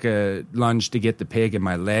went to make a lunge to get the pig, and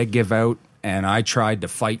my leg gave out, and I tried to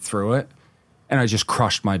fight through it, and I just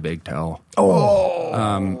crushed my big toe.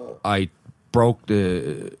 I broke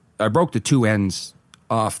the two ends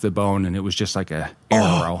off the bone, and it was just like a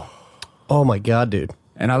arrow. Oh my God, dude!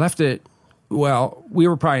 And I left it. Well, we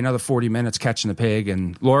were probably another 40 minutes catching the pig,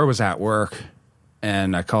 and Laura was at work,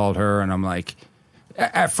 and I called her, and I'm like,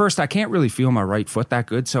 at first, I can't really feel my right foot that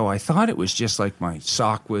good, so I thought it was just like my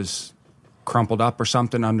sock was crumpled up or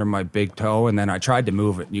something under my big toe, and then I tried to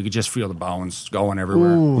move it, and you could just feel the bones going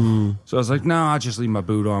everywhere. Ooh. So I was like, no, I'll just leave my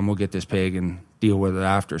boot on. We'll get this pig and deal with it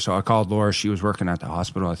after. So I called Laura. She was working at the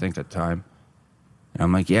hospital, I think, at the time. And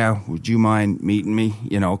I'm like, yeah, would you mind meeting me?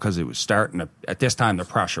 You know, because it was starting to, at this time, the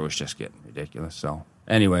pressure was just getting ridiculous. So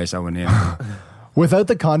anyways, I went in. Without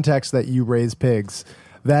the context that you raise pigs,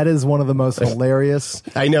 that is one of the most hilarious.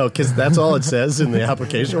 I know, because that's all it says in the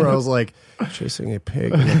application where I was like, chasing a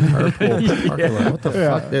pig in a carpool parking lot. What the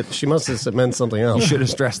fuck? She must have meant something else. You should have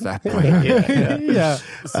stressed that point. Yeah.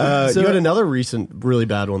 You had another recent really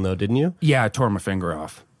bad one, though, didn't you? Yeah, I tore my finger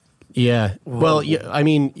off. Yeah. Well, I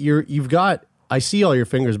mean, you've got, I see all your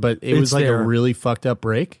fingers, but it was like a really fucked up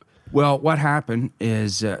break. Well, what happened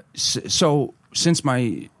is, so since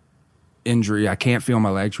my injury, I can't feel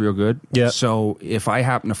my legs real good. Yeah. So if I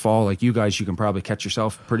happen to fall, like you guys, you can probably catch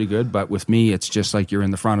yourself pretty good. But with me, it's just like you're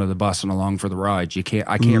in the front of the bus and along for the ride. I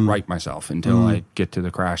can't right myself until I get to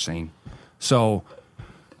the crash scene. So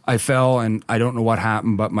I fell, and I don't know what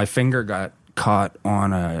happened, but my finger got caught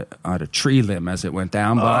on a tree limb as it went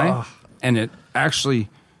down by, and it actually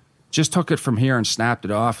just took it from here and snapped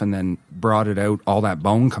it off, and then brought it out. All that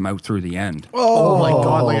bone come out through the end. Oh my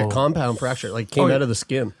God! Like a compound fracture, like came out of the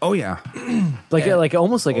skin. Oh yeah, like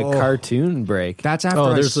almost like a cartoon break. That's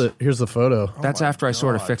after. Here's the photo. That's after I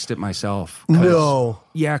sort of fixed it myself. No.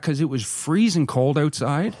 Yeah, because it was freezing cold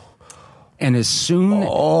outside, and as soon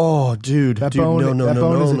dude, that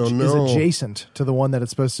bone is adjacent to the one that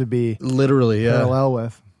it's supposed to be literally parallel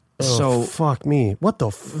with. So fuck me. What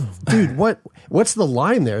the dude? What's the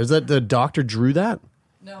line there? Is that the doctor drew that?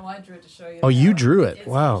 No, I drew it to show you. Oh, you drew it.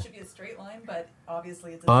 Wow. It should be a straight line, but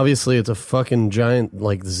obviously it's a fucking giant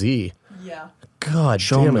like Z. Yeah. God,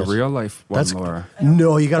 show damn him it. the real life one, Laura.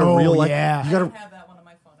 No, you got a real life. Yeah. You got I have that one on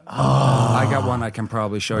my phone. I got one I can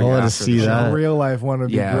probably show you. I want to after see the show. that. A real life one would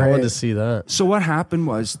be great. I want to see that. So what happened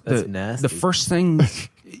was the first thing,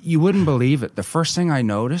 you wouldn't believe it. The first thing I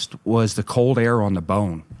noticed was the cold air on the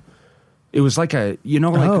bone. It was like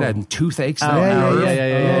that toothaches.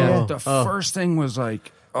 Yeah. The first thing was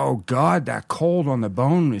like, oh God, that cold on the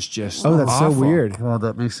bone is just that's awful. so weird. Oh,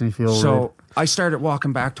 that makes me feel So weird. I started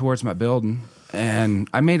walking back towards my building, and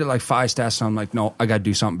I made it like 5 steps, and I'm like, no, I got to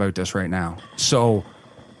do something about this right now. So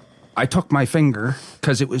I took my finger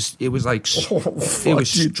because it was like it was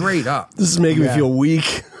straight up. This is making me feel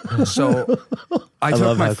weak. So I took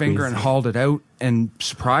love my how finger queasy. and hauled it out, and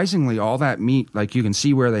surprisingly, all that meat, like you can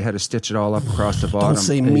see where they had to stitch it all up across the bottom. Don't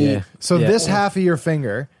say meat. Yeah. So this half of your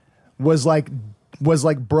finger was like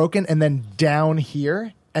broken and then down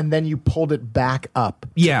here, and then you pulled it back up.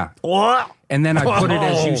 Yeah. And then I put it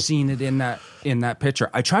as you've seen it in that picture.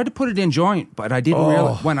 I tried to put it in joint, but I didn't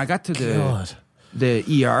realize. When I got to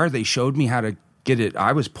the ER, they showed me how to get it.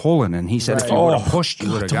 I was pulling, and he said if you would have pushed,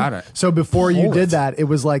 you would have got it. So before you did that, it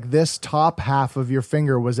was like this top half of your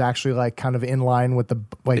finger was actually like kind of in line with the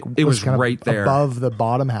It was kind of right there. above the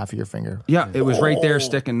bottom half of your finger. Yeah, it was right there,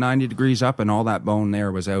 sticking 90 degrees up, and all that bone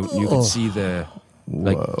there was out. You could see the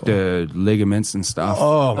ligaments and stuff.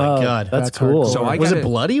 Oh my God, that's cool. So was it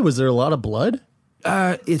bloody? Was there a lot of blood?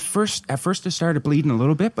 At first it started bleeding a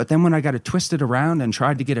little bit, but then when I got it twisted around and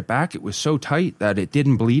tried to get it back, it was so tight that it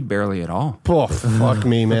didn't bleed barely at all. Oh, fuck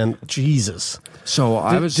me, man. Jesus. So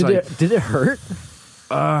I was did like, did it hurt?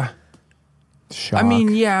 Shock. I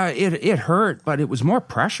mean, yeah, it hurt, but it was more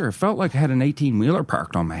pressure. It felt like I had an 18-wheeler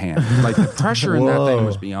parked on my hand. Like the pressure in that thing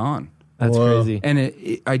was beyond. That's crazy.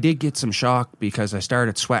 And I did get some shock because I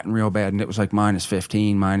started sweating real bad, and it was like minus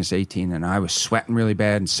 15, minus 18, and I was sweating really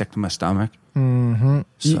bad and sick to my stomach. Mm-hmm.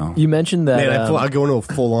 So You mentioned that. Man, I go into a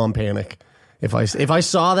full-on panic. If I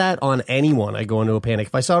saw that on anyone, I go into a panic.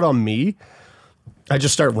 If I saw it on me, I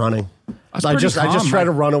just start running. I just try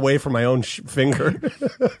to run away from my own finger.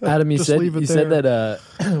 Adam, you Just said leave it that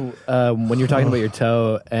when you're talking about your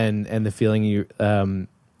toe and the feeling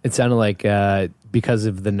it sounded like because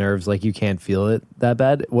of the nerves, like you can't feel it that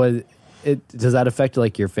bad. Does that affect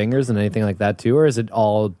like your fingers and anything like that too, or is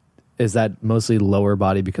that mostly lower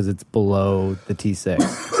body because it's below the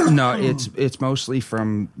T6? No, it's mostly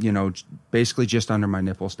from, basically just under my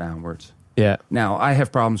nipples downwards. Yeah. Now, I have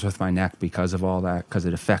problems with my neck because of all that, because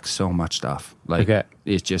it affects so much stuff. Like,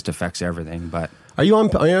 it just affects everything. But Are you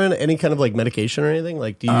on any kind of like medication or anything?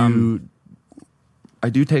 Like, do you? I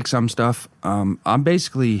do take some stuff.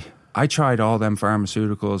 I tried all them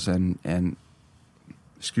pharmaceuticals and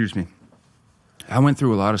excuse me. I went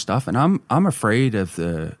through a lot of stuff, and I'm afraid of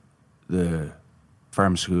the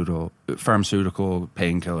pharmaceutical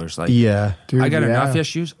painkillers. Like, Yeah. Dude, I got yeah. enough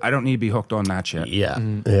issues. I don't need to be hooked on that shit. Yeah.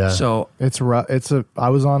 Yeah. So It's rough. I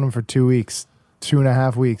was on them for 2 weeks,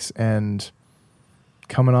 2.5 weeks, and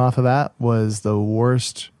coming off of that was the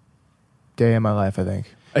worst day of my life, I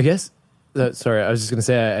think. I guess. Sorry, I was just gonna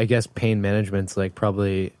say. I guess pain management's like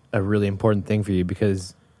probably a really important thing for you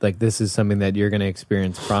because like this is something that you're gonna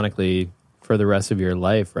experience chronically for the rest of your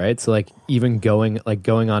life, right? So like even going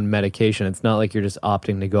on medication, it's not like you're just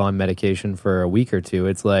opting to go on medication for a week or two.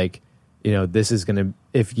 It's like, this is gonna,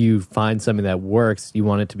 if you find something that works, you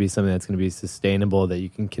want it to be something that's gonna be sustainable, that you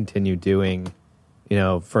can continue doing,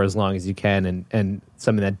 for as long as you can, and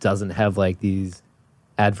something that doesn't have like these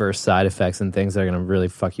adverse side effects and things that are gonna really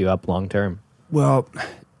fuck you up long term. Well,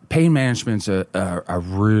 pain management's a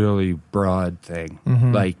really broad thing.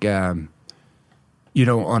 Mm-hmm. Like,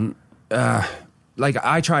 like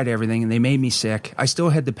I tried everything and they made me sick. I still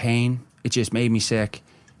had the pain. It just made me sick.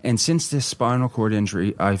 And since this spinal cord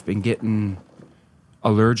injury, I've been getting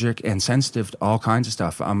allergic and sensitive to all kinds of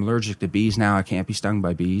stuff. I'm allergic to bees now. I can't be stung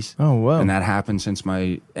by bees. Oh, wow. And that happened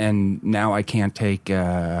and now I can't take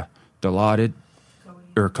Dilaudid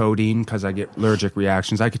or codeine because I get allergic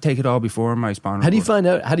reactions. I could take it all before my spinal cord. How do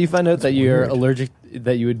you find out that you're allergic,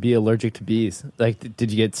 that you would be allergic to bees? Like,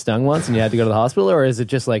 did you get stung once and you had to go to the hospital, or is it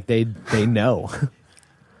just like they know?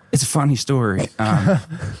 It's a funny story.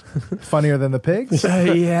 Funnier than the pigs?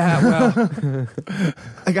 Yeah, well,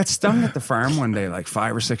 I got stung at the farm one day like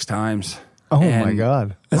 5 or 6 times. Oh And my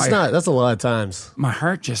God. That's a lot of times. My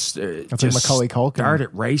heart just That's like Macaulay Culkin. started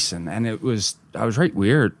racing, and I was right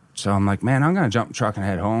weird. So I'm like, man, I'm going to jump in the truck and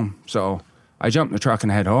head home. So I jumped in the truck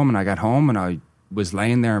and head home, and I got home, and I was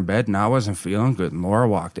laying there in bed, and I wasn't feeling good. And Laura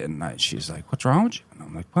walked in, and she's like, what's wrong with you? And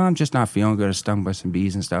I'm like, well, I'm just not feeling good. I was stung by some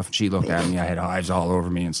bees and stuff. And she looked at me. I had hives all over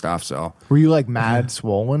me and stuff. So Were you like mad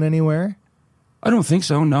swollen anywhere? I don't think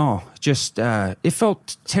so, no. Just it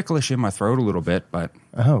felt ticklish in my throat a little bit, but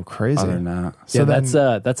Oh, crazy. other than that. So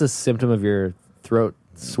that's a symptom of your throat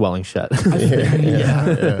swelling shut.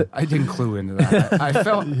 Yeah. I didn't clue into that. I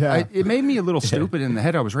felt Yeah. it made me a little stupid in the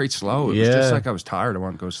head. I was right slow. It was just like I was tired. I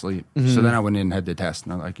wanted to go sleep. So then I went in and had the test,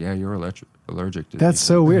 and they're like, "Yeah, you're allergic to That's these."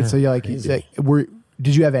 so weird. So you're like,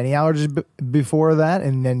 did you have any allergies before that,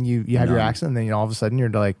 and then you had your No. accident, and then all of a sudden you're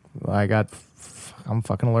like, I'm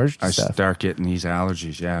fucking allergic to I stuff. start getting these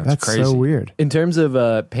allergies. Yeah, it's That's crazy. so weird. In terms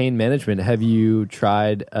of pain management, have you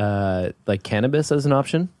tried like cannabis as an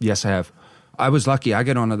option? Yes, I have. I was lucky. I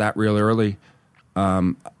got onto that real early.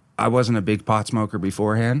 I wasn't a big pot smoker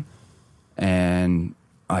beforehand, and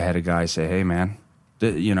I had a guy say, "Hey, man,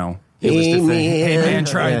 it was the thing. Hey, man,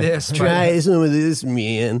 try this. Try some of this,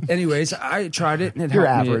 man." Anyways, I tried it, and it Your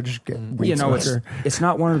helped me. average weed smoker. It's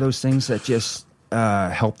not one of those things that just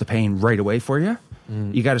help the pain right away for you.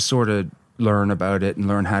 You got to sort of learn about it and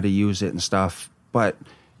learn how to use it and stuff. But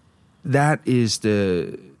that's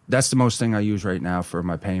the most thing I use right now for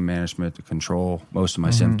my pain management to control most of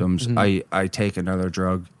my symptoms. I take another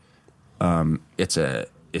drug.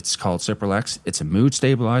 It's called Cipralex. It's a mood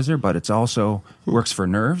stabilizer, but it's also works for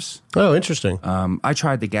nerves. Oh, interesting. I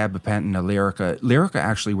tried the gabapentin, the Lyrica. Lyrica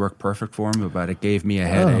actually worked perfect for me, but it gave me a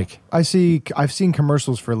headache. I've seen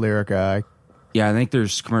commercials for Lyrica. Yeah, I think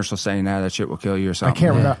there's commercials saying that shit will kill you or something.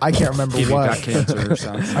 I can't remember if what. you got cancer or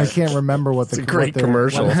something. I can't remember what the great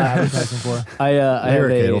commercial. What advertising for.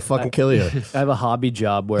 It'll fucking kill you. I have a hobby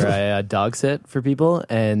job where I dog sit for people,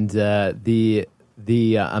 and the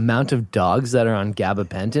amount of dogs that are on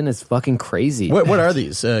gabapentin is fucking crazy. What are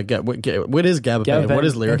these? What is gabapentin? What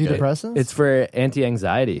is Lyrica? Antidepressants? It's for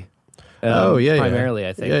anti-anxiety. Primarily,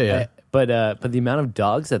 I think. Yeah. But the amount of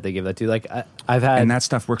dogs that they give that to, like I've had, and that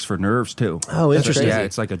stuff works for nerves too. Oh, interesting. Yeah,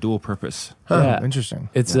 it's like a dual purpose. Yeah, interesting.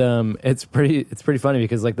 It's pretty funny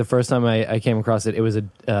because like the first time I came across it, it was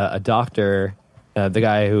a doctor. The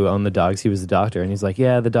guy who owned the dogs, he was the doctor, and he's like,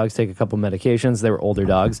 yeah, the dogs take a couple medications. They were older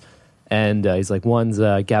dogs. And he's like, one's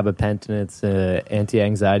gabapentin, it's an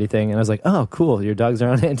anti-anxiety thing. And I was like, oh, cool, your dogs are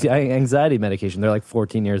on anti-anxiety medication. They're like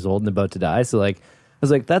 14 years old and about to die. So like, I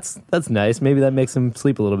was like, that's nice. Maybe that makes them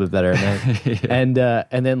sleep a little bit better. And then,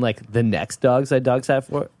 and then like the next dogs I dog sat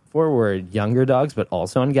for were younger dogs, but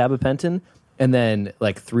also on gabapentin. And then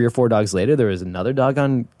like 3 or 4 dogs later, there was another dog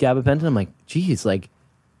on gabapentin. I'm like, geez, like,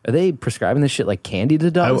 are they prescribing this shit like candy to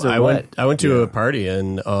dogs? I what? went to a party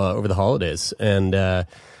over the holidays, and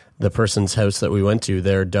the person's house that we went to,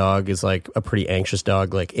 their dog is like a pretty anxious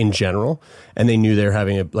dog, like in general, and they knew they were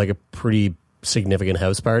having a pretty significant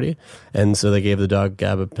house party, and so they gave the dog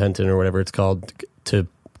gabapentin or whatever it's called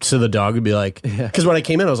so the dog would be like, because when I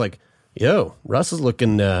came in, I was like, "Yo, Russ is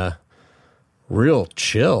looking real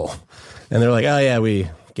chill," and they're like, "Oh yeah, we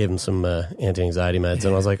gave him some anti-anxiety meds,"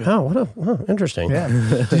 and I was like, "Oh, interesting." Yeah.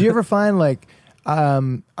 Did you ever find like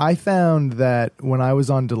I found that when I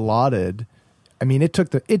was on Dilaudid, I mean,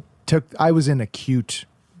 I was in acute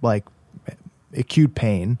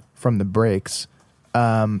pain from the breaks.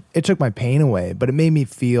 It took my pain away, but it made me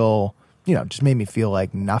feel, just made me feel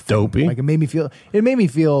like nothing. Dopey? Like it made me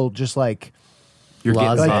feel just like you're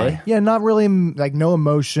getting by. Yeah, not really, like no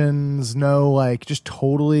emotions, no like just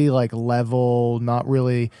totally like level, not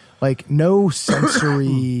really like no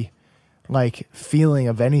sensory like feeling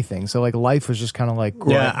of anything. So like life was just kind of like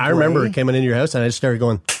gray. Yeah, I remember coming into your house and I just started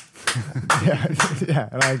going yeah,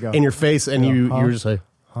 and I go in your face, and you were just like,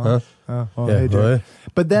 huh? Hey, Joe.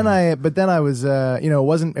 But then I was it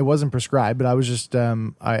wasn't prescribed, but I was just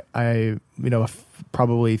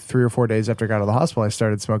probably 3 or 4 days after I got out of the hospital, I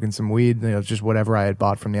started smoking some weed, just whatever I had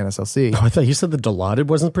bought from the NSLC. Oh, I thought you said the Dilaudid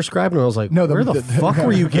wasn't prescribed, and I was like, no, where the fuck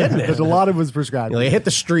were you getting it? The Dilaudid was prescribed. I hit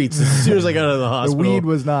the streets as soon as I got out of the hospital. The weed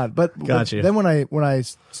was not. But gotcha. Then when I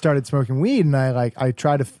started smoking weed, and I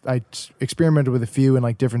experimented with a few and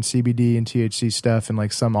like different CBD and THC stuff, and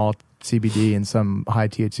like some all CBD and some high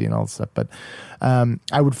THC and all that stuff. But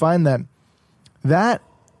I would find that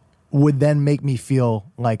would then make me feel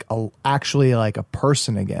like actually like a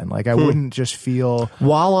person again. Like I wouldn't just feel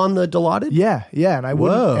while on the Dilaudid. Yeah, and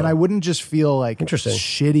I wouldn't just feel like interesting,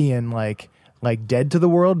 shitty and like dead to the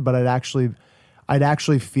world. But I'd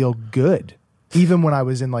actually feel good, even when I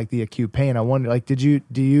was in like the acute pain. I wonder, like, do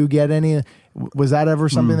you get any? Was that ever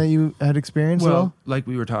something that you had experienced? Well, like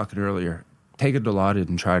we were talking earlier. Take a Dilaudid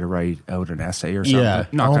and try to write out an essay or something. Yeah.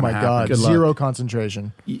 Not oh my happen. God. Zero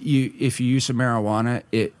concentration. If you use some marijuana,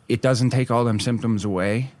 it doesn't take all them symptoms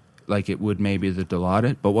away like it would maybe the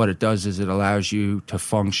Dilaudid. But what it does is it allows you to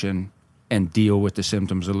function and deal with the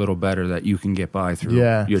symptoms a little better, that you can get by through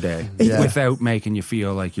your day without making you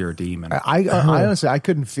feel like you're a demon. I honestly, I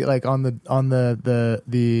couldn't feel like on the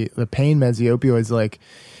pain meds, the opioids, like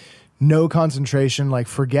no concentration, like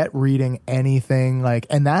forget reading anything, like,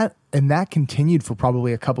 and that continued for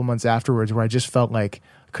probably a couple months afterwards, where I just felt like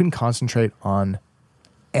I couldn't concentrate on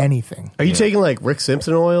anything. Are you taking like Rick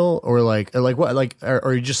Simpson oil or what? Like,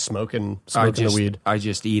 are you just smoking the weed? I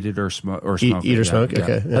just eat it or smoke. Eat or smoke. Yeah.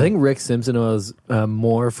 Okay. Yeah. I think Rick Simpson oil is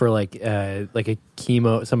more for like a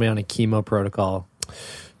chemo, somebody on a chemo protocol.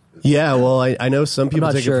 Yeah, well, I know some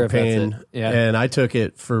people take it for pain, and I took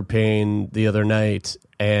it for pain the other night,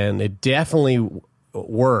 and it definitely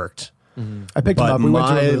worked. I picked him But up. We went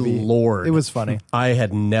to my a movie. lord, It was funny. I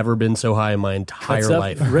had never been so high in my entire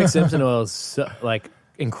life. Rick Simpson oil is like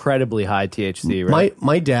incredibly high THC, right?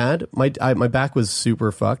 My dad, my back was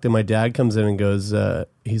super fucked, and my dad comes in and goes,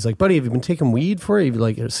 he's like, buddy, have you been taking weed for it?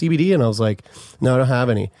 Like CBD? And I was like, no, I don't have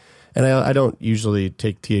any, and I don't usually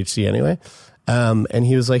take THC anyway. And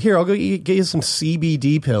he was like, here, I'll go get you some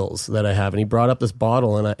CBD pills that I have. And he brought up this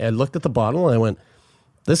bottle, and I looked at the bottle, and I went,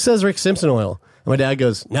 this says Rick Simpson oil. And my dad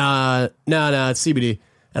goes, nah, it's CBD.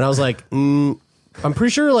 And I was like, I'm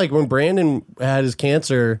pretty sure like when Brandon had his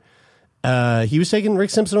cancer, he was taking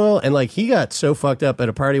Rick Simpson oil, and like he got so fucked up at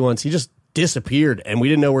a party once, he just disappeared, and we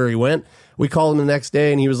didn't know where he went. We called him the next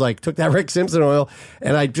day, and he was like, took that Rick Simpson oil,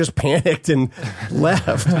 and I just panicked and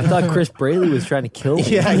left. I thought Chris Braley was trying to kill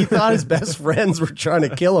him. Yeah, he thought his best friends were trying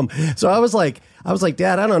to kill him. So I was like,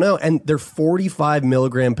 Dad, I don't know. And they're 45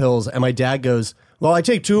 milligram pills, and my dad goes, well, I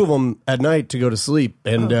take 2 of them at night to go to sleep,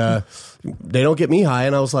 and they don't get me high.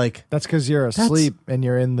 And I was like, that's because you're asleep and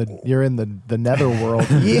you're in the netherworld.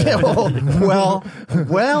 Yeah, well.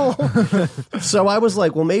 So I was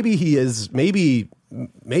like, well, maybe he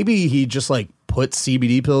just like put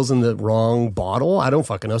CBD pills in the wrong bottle. I don't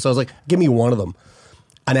fucking know. So I was like, give me one of them.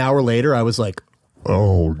 An hour later, I was like,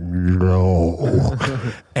 oh no.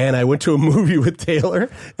 And I went to a movie with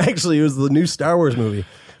Taylor. Actually, it was the new Star Wars movie.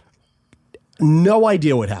 No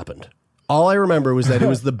idea what happened. All I remember was that it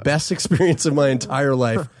was the best experience of my entire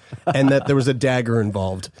life, and that there was a dagger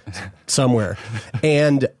involved somewhere.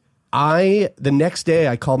 And the next day,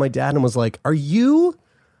 I called my dad and was like, are you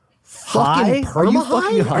fucking Are you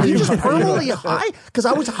fucking high? Are you just permanently high? Because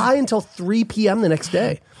I was high until 3 p.m. the next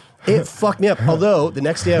day. It fucked me up. Although the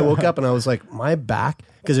next day I woke up and I was like, my back,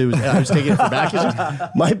 because I was taking it for back issues.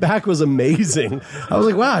 My back was amazing. I was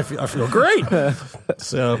like, wow, I feel great.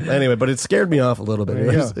 So anyway, but it scared me off a little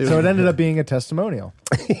bit. So it ended up being a testimonial.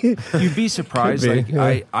 You'd be surprised. Could be,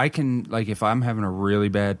 Like I can, like if I'm having a really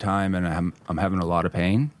bad time and I'm having a lot of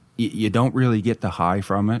pain, you don't really get the high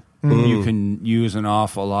from it. You can use an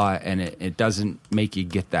awful lot, and it doesn't make you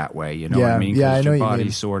get that way. You know what I mean? Yeah, I know your what you body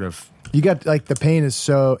mean. sort of. You got like the pain is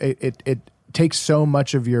so it takes so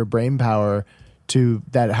much of your brain power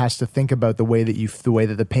that it has to think about the way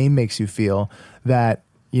that the pain makes you feel, that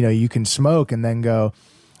you can smoke and then go,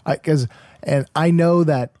 and I know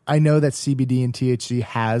that CBD and THC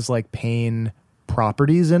has like pain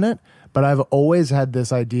properties in it, but I've always had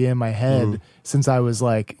this idea in my head since I was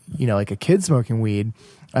like like a kid smoking weed,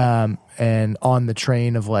 and on the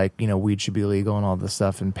train of like weed should be legal and all this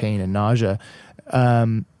stuff and pain and nausea,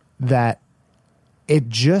 that it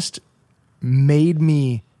just made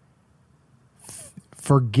me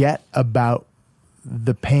forget about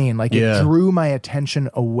the pain. Like it drew my attention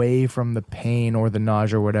away from the pain or the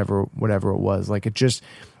nausea or whatever it was. Like it's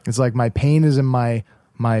like my pain is in my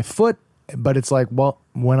foot, but it's like, well,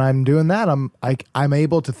 when I'm doing that, I'm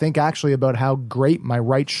able to think actually about how great my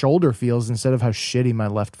right shoulder feels instead of how shitty my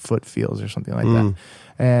left foot feels or something like that.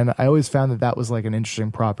 And I always found that was like an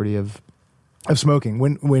interesting property of smoking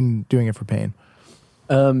when doing it for pain.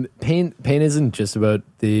 Pain isn't just about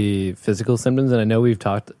the physical symptoms, and I know we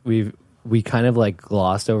kind of like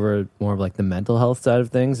glossed over more of like the mental health side of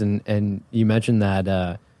things, and you mentioned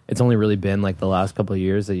that it's only really been like the last couple of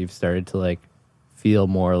years that you've started to like feel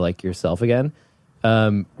more like yourself again.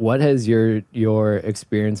 What has your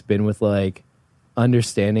experience been with like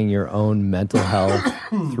understanding your own mental health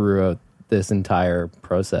throughout this entire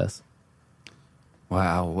process?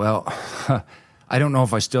 Wow. Well, I don't know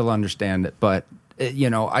if I still understand it, but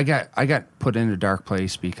I got put in a dark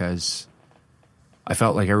place because I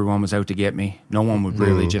felt like everyone was out to get me. No one would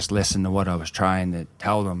really just listen to what I was trying to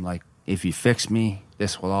tell them. Like, if you fix me,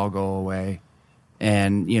 this will all go away.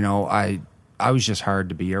 And I was just hard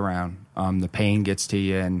to be around. The pain gets to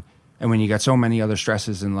you, and when you got so many other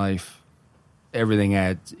stresses in life, everything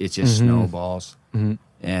it just snowballs.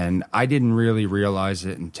 And I didn't really realize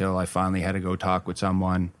it until I finally had to go talk with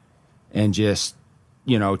someone and just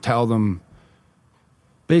tell them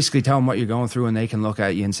what you're going through, and they can look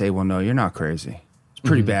at you and say, well, no, you're not crazy. It's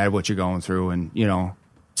pretty bad what you're going through, and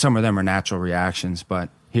some of them are natural reactions, but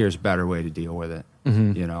here's a better way to deal with it.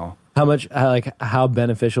 How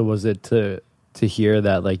beneficial was it to hear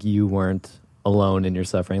that like you weren't alone in your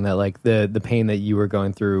suffering, that like the pain that you were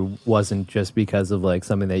going through wasn't just because of like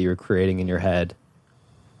something that you were creating in your head?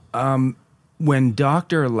 When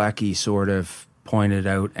Dr. Leckie sort of pointed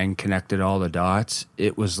out and connected all the dots,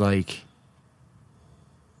 it was like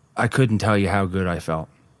I couldn't tell you how good I felt,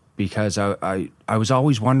 because I was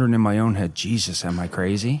always wondering in my own head, Jesus, am I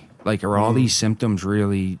crazy? Like, are all these symptoms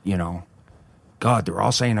really, God, they're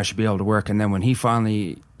all saying I should be able to work. And then when he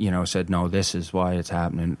finally, said, no, this is why it's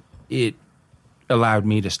happening, it allowed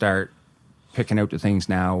me to start picking out the things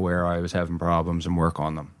now where I was having problems and work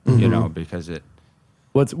on them, you know, because it.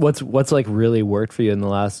 What's like really worked for you in the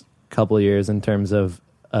last couple of years in terms of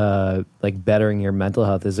like bettering your mental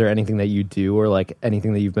health? Is there anything that you do or like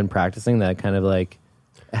anything that you've been practicing that kind of like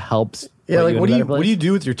helps? Yeah, like what do you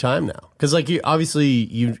do with your time now? Because like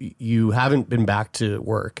you haven't been back to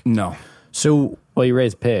work. No. So you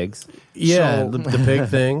raise pigs. Yeah, So, the pig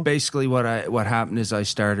thing. Basically, what happened is I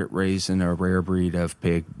started raising a rare breed of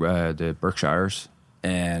pig, the Berkshires,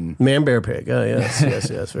 and man bear pig. Oh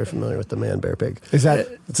yes, very familiar with the man bear pig. Is that?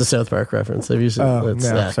 It's a South Park reference. Have you seen? Oh, It's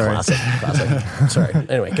no, sorry. classic. Sorry.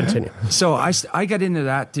 Anyway, continue. So I got into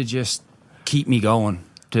that to just keep me going,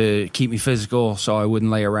 to keep me physical, so I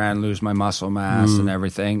wouldn't lay around and lose my muscle mass and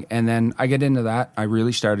everything. And then I get into that. I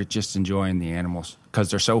really started just enjoying the animals because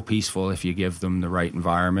they're so peaceful if you give them the right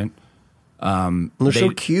environment. They're so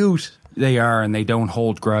cute. They are, and they don't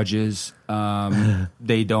hold grudges.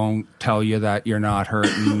 They don't tell you that you're not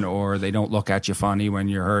hurting, or they don't look at you funny when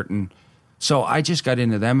you're hurting. So I just got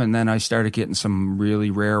into them, and then I started getting some really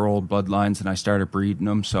rare old bloodlines, and I started breeding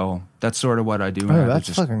them. So that's sort of what I do now. Oh, that's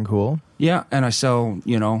fucking cool. Yeah, and I sell,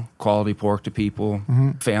 quality pork to people,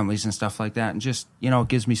 families and stuff like that. And just, it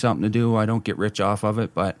gives me something to do. I don't get rich off of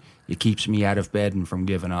it, but it keeps me out of bed and from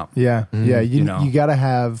giving up. Yeah. Yeah. You gotta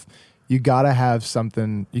have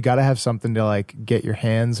something. You gotta have something to like get your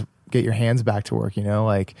hands back to work.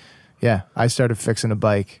 Like, yeah, I started fixing a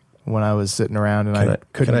bike when I was sitting around, and I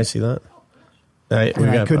couldn't. Can I see that? I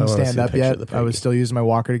couldn't stand up yet. I was still using my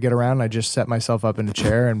walker to get around. I just set myself up in a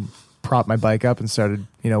chair and propped my bike up and started,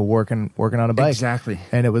 working on a bike. Exactly.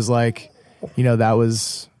 And it was like, that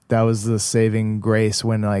was the saving grace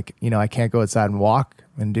when like, I can't go outside and walk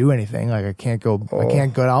and do anything. Like I can't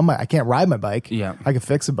ride my bike. Yeah. I could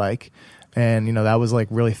fix a bike. And, that was like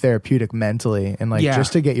really therapeutic mentally. And like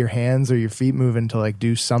just to get your hands or your feet moving to like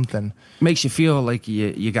do something. Makes you feel like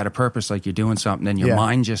you got a purpose, like you're doing something. And your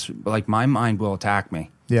mind just, like my mind will attack me.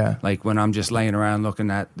 Yeah. Like when I'm just laying around looking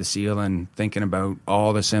at the ceiling, thinking about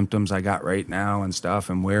all the symptoms I got right now and stuff,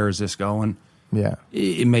 and where is this going? Yeah.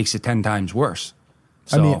 It makes it 10 times worse.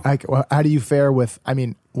 So, how do you fare with,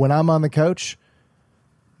 when I'm on the couch,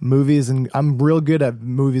 movies, and I'm real good at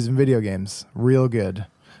movies and video games, real good.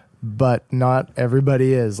 But not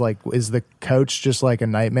everybody is. Like, is the couch just like a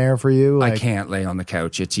nightmare for you? Like, I can't lay on the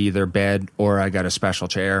couch. It's either bed or I got a special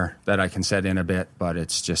chair that I can set in a bit, but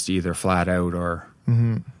it's just either flat out or...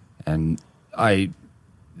 And the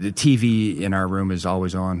TV in our room is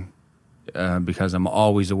always on because I'm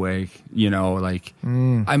always awake.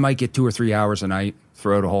 I might get 2 or 3 hours a night,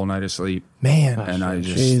 throw out a whole night of sleep. Man, and I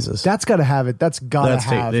just... Jesus. That's got to have it. That's got to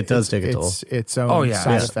have it. Does take a toll. Its own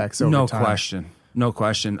side effects over time. No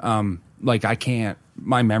question. Like I can't,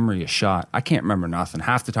 my memory is shot. I can't remember nothing.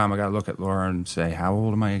 Half the time I got to look at Laura and say, how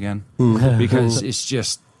old am I again? Because it's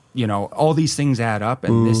just, all these things add up,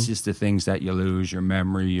 and this is the things that you lose, your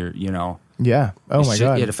memory, Yeah. Oh my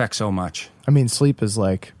God. It affects so much. Sleep is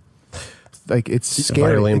like it's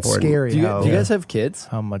scary. Vitally it's important. scary. Do you guys have kids?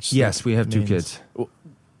 How much? Yes, we have 2 kids.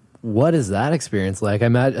 What is that experience like?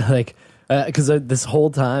 I'm at because this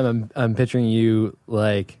whole time I'm picturing you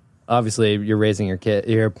like, obviously you're raising your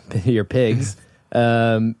pigs,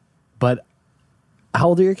 but how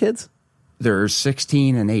old are your kids? They're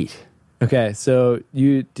 16 and 8. Okay, so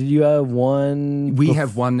you have one? We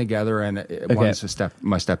have one together, and one's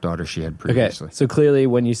my stepdaughter. She had previously. Okay, so clearly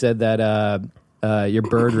when you said that your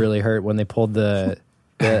bird really hurt when they pulled the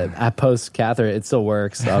at post catheter, it still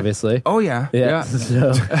works, obviously. Oh yeah.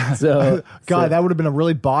 So God, that would have been a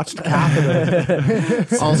really botched catheter.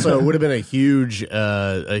 Also, it would have been a huge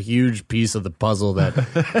piece of the puzzle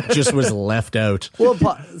that just was left out. Well,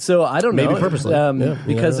 so I don't know. Maybe purposely.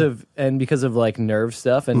 Because of like nerve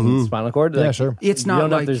stuff and spinal cord. Like, sure. It's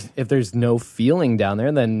not like if there's no feeling down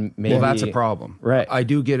there, then maybe that's a problem. Right. I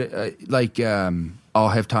do get it. I'll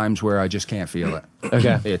have times where I just can't feel it.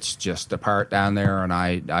 Okay. It's just a part down there, and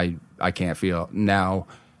I can't feel it. Now,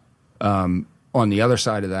 on the other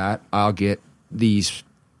side of that, I'll get these,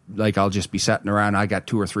 like I'll just be sitting around. I got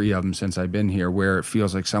 2 or 3 of them since I've been here, where it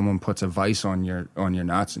feels like someone puts a vice on your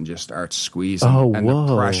nuts and just starts squeezing. And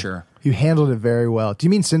the pressure. You handled it very well. Do you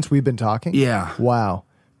mean since we've been talking? Yeah. Wow.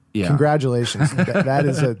 Yeah. Congratulations.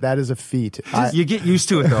 that is a feat. You get used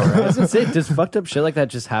to it though, right? I was gonna say, does fucked up shit like that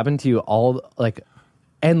just happen to you all like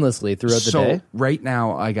endlessly throughout the day? Right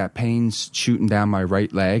now, I got pains shooting down my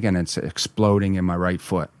right leg, and it's exploding in my right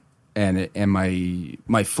foot, and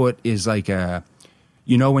my foot is like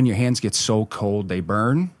when your hands get so cold they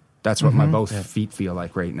burn. That's what my both feet feel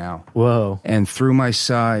like right now. Whoa. And through my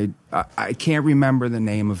side, I can't remember the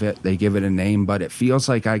name of it. They give it a name, but it feels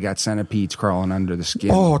like I got centipedes crawling under the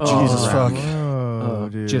skin. Oh, Jesus fuck. Oh,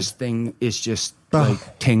 dude. It's just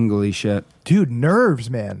like tingly shit. Dude,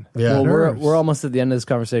 nerves, man. Yeah. Well, Nerves. we're almost at the end of this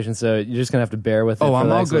conversation, so you're just gonna have to bear with it. Oh, for I'm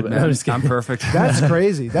the all next good, little bit. man. I'm just kidding. I'm perfect. That's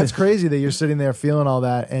crazy. That's crazy that you're sitting there feeling all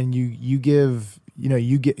that, and you give,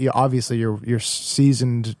 obviously you're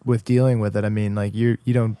seasoned with dealing with it. I mean, like you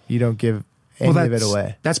don't give any of it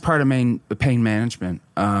away. That's part of pain management.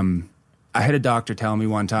 I had a doctor tell me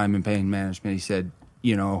one time in pain management, he said,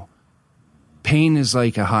 pain is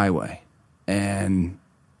like a highway, and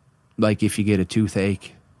like if you get a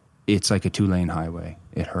toothache, it's like a 2-lane highway.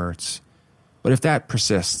 It hurts. But if that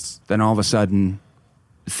persists, then all of a sudden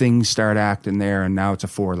things start acting there, and now it's a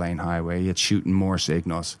 4-lane highway. It's shooting more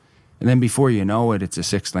signals. And then before you know it, it's a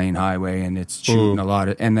 6-lane highway, and it's shooting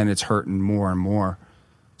and then it's hurting more and more.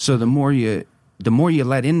 So the more you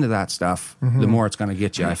let into that stuff, the more it's going to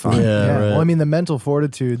get you, I find. Yeah, right. Well, I mean, the mental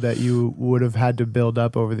fortitude that you would have had to build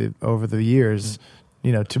up over the years,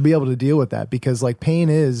 to be able to deal with that, because like pain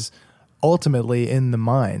is ultimately in the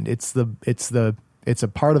mind. It's a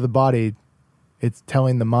part of the body. It's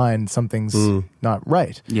telling the mind something's not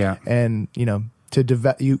right. Yeah. And, you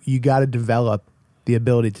got to develop the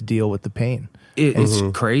ability to deal with the pain. It's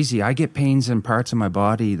crazy. I get pains in parts of my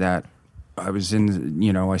body that I was in,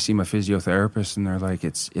 I see my physiotherapist and they're like,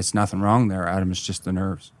 it's nothing wrong there, Adam. It's just the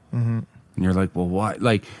nerves. And you're like, well, what?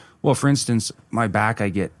 Well, for instance, my back, I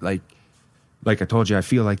get like I told you, I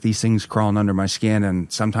feel like these things crawling under my skin,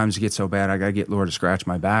 and sometimes it gets so bad I got to get Laura to scratch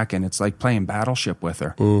my back, and it's like playing Battleship with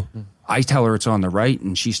her. I tell her it's on the right,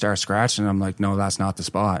 and she starts scratching, and I'm like, no, that's not the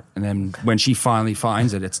spot. And then when she finally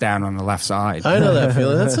finds it, it's down on the left side. I know that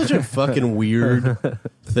feeling. That's such a fucking weird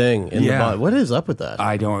thing in the body. What is up with that?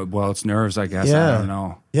 I don't. Well, it's nerves, I guess. I don't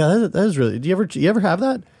know. Yeah, that is really. Do you ever have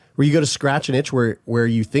that where you go to scratch an itch where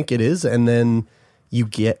you think it is, and then you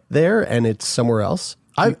get there and it's somewhere else?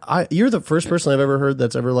 You're the first person I've ever heard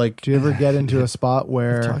that's ever like. Do you ever get into a spot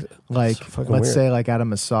where, let's weird. say, like at a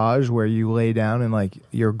massage, where you lay down and like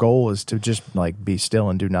your goal is to just like be still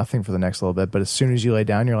and do nothing for the next little bit, but as soon as you lay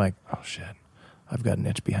down, you're like, oh shit, I've got an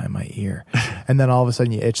itch behind my ear, and then all of a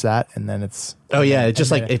sudden you itch that, and then it's it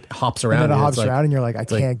just like it hops around. And then it hops around, and you're like, I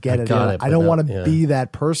can't get it. I don't want to be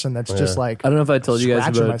that person that's just like. I don't know if I told you guys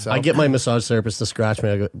about. Myself. I get my massage therapist to scratch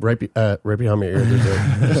me. I go right behind my ear.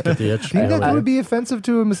 Just get the itch. Do you think that would be offensive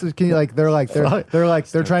to him? Can you like they're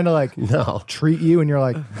trying to like treat you, and you're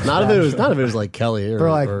like not if it was like Kelly. Or,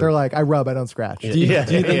 they're like I rub, I don't scratch. Do you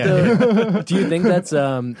think that's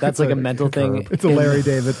like a mental thing? It's a Larry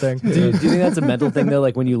David thing. Do you think that's a mental thing though?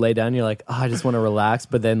 Like when you lay down, you're like, oh, I just want to relax,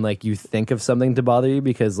 but then like you think of something to bother you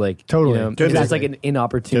because like totally, it's just like an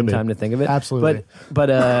inopportune time to think of it. Absolutely.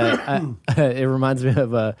 But it reminds me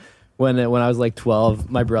of when I was like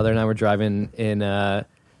 12, my brother and I were driving in the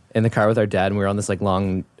car with our dad, and we were on this like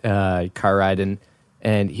long car ride,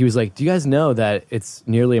 and he was like, do you guys know that it's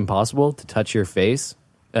nearly impossible to touch your face,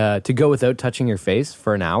 to go without touching your face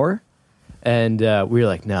for an hour? And we were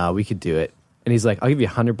like, no, we could do it. And he's like, I'll give you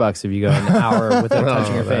 $100 if you go an hour without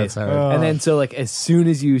touching your face. And then so like as soon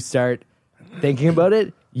as you start thinking about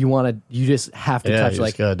it, you just have to touch,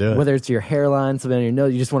 like whether it's your hairline, something on your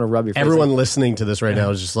nose, you just want to rub your face. Everyone listening to this right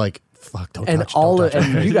now is just like, fuck, don't touch.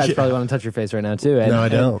 And you guys probably want to touch your face right now too. And, no, I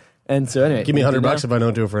don't. And so anyway, give me $100 if I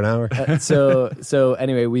don't do it for an hour. So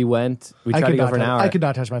anyway, we tried to go for an hour. I could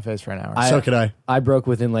not touch my face for an hour. So could I. I broke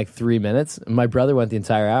within like 3 minutes. My brother went the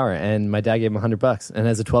entire hour, and my dad gave him $100. And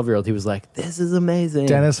as a 12-year-old, he was like, "This is amazing."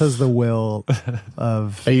 Dennis has the will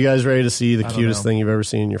of. Are you guys ready to see the cutest thing you've ever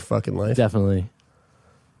seen in your fucking life? Definitely.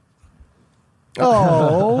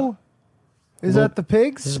 Oh. Is that the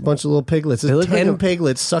pigs? There's a bunch of little piglets. There's 10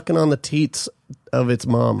 piglets sucking on the teats of its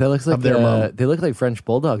mom. They look like their mom. They look like French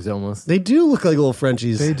bulldogs almost. They do look like little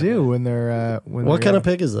Frenchies. They do when they're. What kind of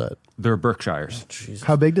pig is that? They're Berkshires. Jesus.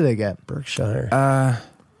 How big do they get? Berkshire.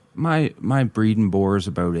 My breeding boar is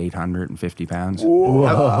about 850 pounds.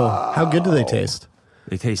 How good do they taste?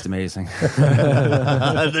 They taste amazing.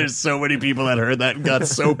 There's so many people that heard that and got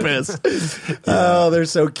so pissed. Oh, they're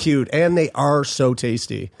so cute, and they are so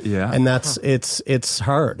tasty. Yeah, and it's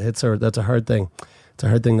hard. That's a hard thing. It's a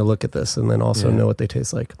hard thing to look at this and then also know what they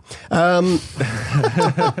taste like. Well,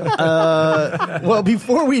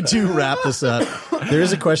 before we do wrap this up, there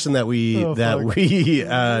is a question that we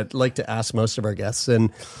like to ask most of our guests, and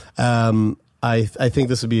I think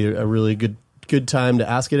this would be a really good time to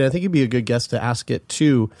ask it. And I think you'd be a good guest to ask it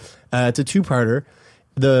too. It's a two-parter.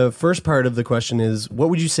 The first part of the question is, what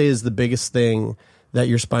would you say is the biggest thing that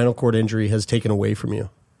your spinal cord injury has taken away from you?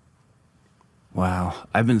 Wow.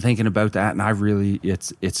 I've been thinking about that, and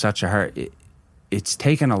it's such a hard, it's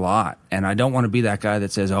taken a lot. And I don't want to be that guy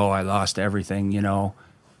that says, oh, I lost everything,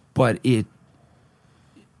 but if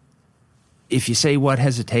you say, what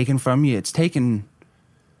has it taken from you? It's taken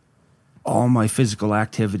all my physical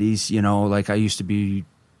activities, like I used to be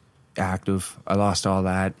active. I lost all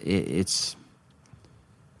that.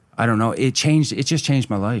 I don't know. It just changed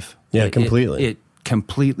my life. Yeah, completely. It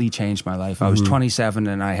completely changed my life. I was 27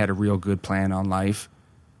 and I had a real good plan on life,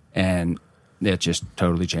 and it just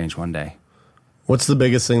totally changed one day. What's the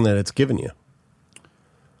biggest thing that it's given you?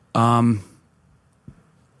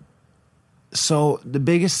 So the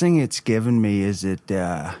biggest thing it's given me is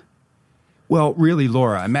really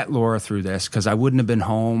Laura. I met Laura through this because I wouldn't have been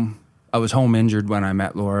home. I was home injured when I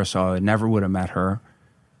met Laura, so I never would have met her.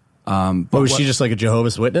 But was she just like a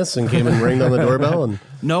Jehovah's Witness and came and rang on the doorbell? And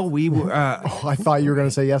no, we were. I thought you were going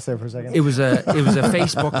to say yes there for a second. It was a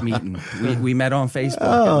Facebook meeting. We met on Facebook.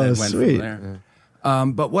 Oh, and then went sweet. From there.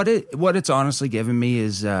 But what it's honestly given me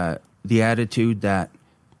is the attitude that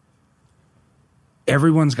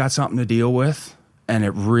everyone's got something to deal with, and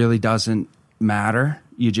it really doesn't matter.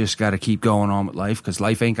 You just got to keep going on with life because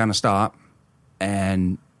life ain't going to stop.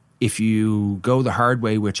 And if you go the hard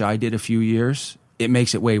way, which I did a few years, it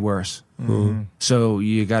makes it way worse. Mm-hmm. So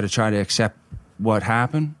you got to try to accept what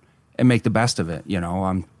happened and make the best of it.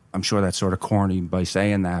 I'm sure that's sort of corny by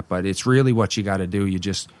saying that, but it's really what you got to do. You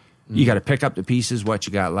got to pick up the pieces, what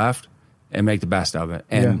you got left, and make the best of it.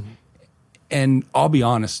 And I'll be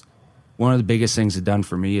honest, one of the biggest things it's done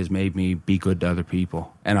for me is made me be good to other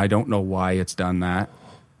people. And I don't know why it's done that,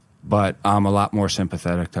 but I'm a lot more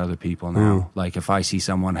sympathetic to other people now. Like if I see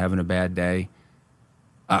someone having a bad day,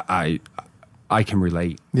 I can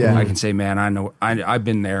relate. Yeah. I can say, man, I know I've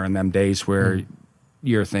been there in them days where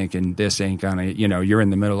you're thinking this ain't gonna, you're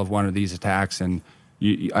in the middle of one of these attacks and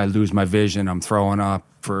I lose my vision. I'm throwing up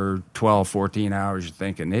for 12, 14 hours. You're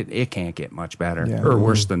thinking it can't get much better or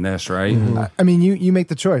worse than this, right? Mm-hmm. I mean, you make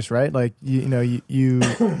the choice, right? Like, you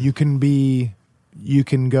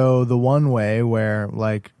can go the one way where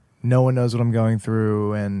like, no one knows what I'm going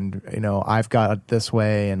through, and I've got it this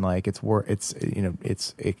way, and like it's worse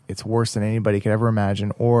than anybody could ever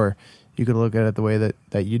imagine. Or you could look at it the way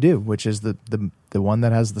that you do, which is the one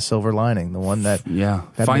that has the silver lining, the one that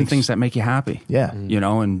find things that make you happy. Yeah,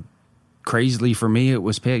 and crazily for me, it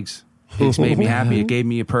was pigs. Pigs made me happy. It gave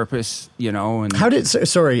me a purpose. And how did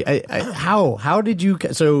how did you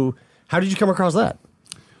come across that?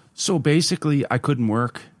 So basically, I couldn't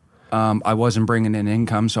work. I wasn't bringing in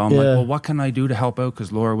income, so I'm like, well, what can I do to help out?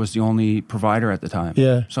 Because Laura was the only provider at the time.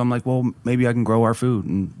 Yeah. So I'm like, well, maybe I can grow our food,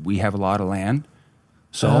 and we have a lot of land.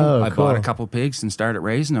 So I bought a couple pigs and started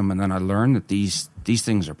raising them, and then I learned that these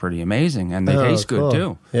things are pretty amazing, and they taste good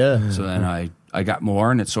too. Yeah. So then I got more,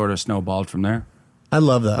 and it sort of snowballed from there. I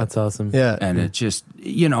love that. That's awesome. Yeah. And it just,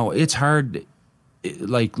 it's hard.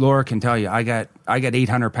 Like Laura can tell you, I got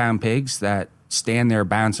 800-pound pigs that stand there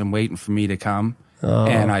bouncing, waiting for me to come. Oh.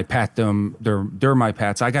 And I pet them. They're my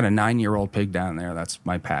pets. I got a 9-year-old pig down there. That's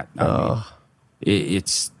my pet. I mean,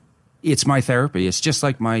 it's my therapy. It's just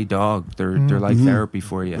like my dog. They're like therapy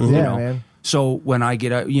for you. Man. So when I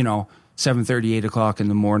get out, 7:30, 8 o'clock in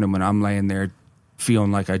the morning, when I'm laying there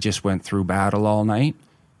feeling like I just went through battle all night,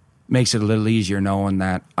 makes it a little easier knowing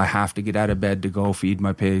that I have to get out of bed to go feed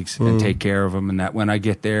my pigs and take care of them, and that when I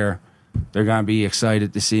get there, they're going to be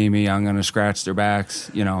excited to see me. I'm going to scratch their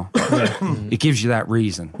backs, It gives you that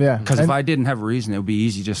reason. Yeah. Because if I didn't have a reason, it would be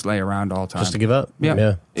easy just lay around all the time. Just to give up?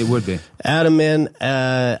 Yeah. It would be. Adam, man,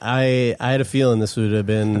 I had a feeling this would have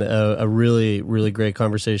been a really, really great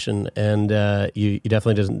conversation, and you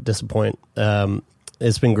definitely didn't disappoint.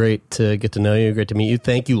 It's been great to get to know you, great to meet you.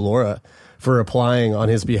 Thank you, Laura, for applying on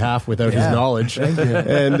his behalf without his knowledge. Thank you.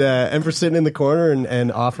 And for sitting in the corner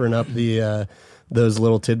and offering up those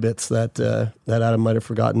little tidbits that Adam might have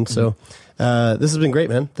forgotten. So this has been great,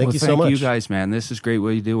 man. Thank you so much. Thank you guys, man. This is great what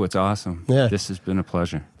you do. It's awesome. Yeah. This has been a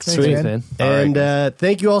pleasure. Sweet, man. And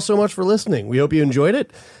thank you all so much for listening. We hope you enjoyed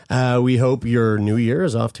it. We hope your new year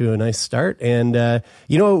is off to a nice start. And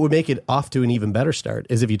what would make it off to an even better start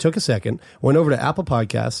is if you took a second, went over to Apple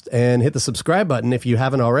Podcast and hit the subscribe button if you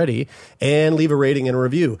haven't already, and leave a rating and a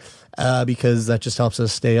review. Because that just helps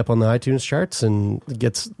us stay up on the iTunes charts and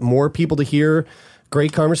gets more people to hear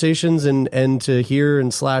great conversations and to hear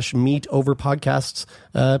and / meet over podcasts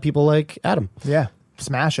people like Adam. Yeah.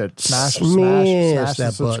 Smash it. Smash that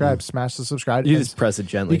the subscribe. button. Smash the subscribe. You just press it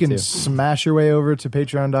gently. You can too. smash your way over to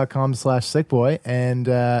patreon.com/sickboy and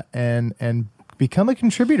become a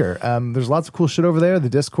contributor. There's lots of cool shit over there. The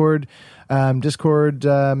Discord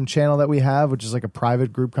channel that we have, which is like a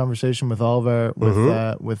private group conversation with all of our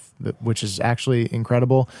which is actually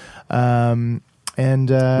incredible. And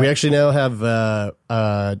we actually now have a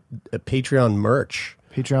Patreon merch.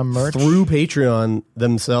 Through Patreon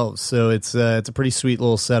themselves. So it's a pretty sweet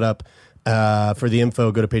little setup. For the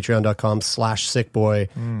info, go to patreon.com/sickboy.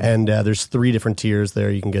 And there's 3 different tiers there.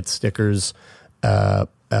 You can get stickers,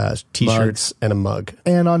 t-shirts, and a mug.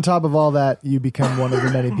 And on top of all that, you become one of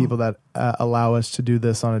the many people that allow us to do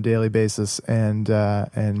this on a daily basis and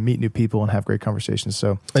meet new people and have great conversations.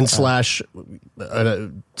 So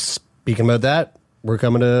speaking about that, we're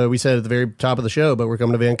coming to, we said at the very top of the show, but we're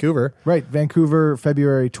coming to Vancouver. Right. Vancouver,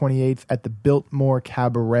 February 28th at the Biltmore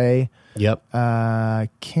Cabaret. Yep.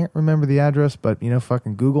 Can't remember the address, but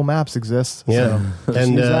fucking Google Maps exists. Yeah. So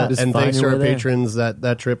and thanks to our patrons,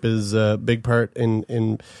 that trip is a big part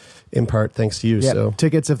in part thanks to you. Yeah. So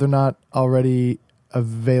tickets, if they're not already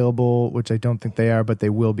available, which I don't think they are, but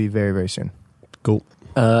they will be very, very soon. Cool.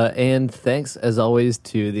 And thanks, as always,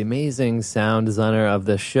 to the amazing sound designer of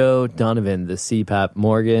the show, Donovan, the CPAP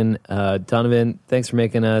Morgan. Donovan, thanks for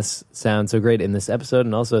making us sound so great in this episode,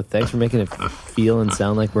 and also thanks for making it feel and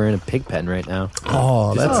sound like we're in a pig pen right now.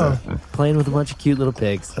 Oh, that's playing with a bunch of cute little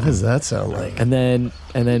pigs. What does that sound like? And then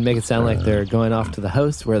make it sound like they're going off to the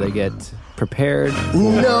house where they get prepared.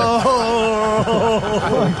 No!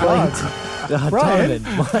 Oh, God. Donovan,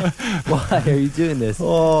 why are you doing this?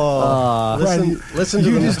 Listen to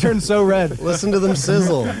you them. just turned so red. Listen to them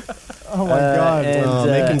sizzle. Oh my God.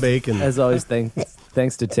 And, making bacon. As always,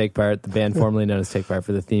 thanks to Take Part, the band formerly known as Take Part,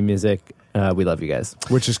 for the theme music. We love you guys.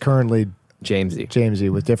 Which is currently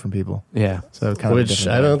Jamesy with different people. Yeah. So kind Which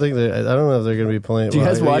I don't know if they're going to be playing. Do you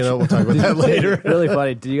guys watch? We'll talk about that later. Really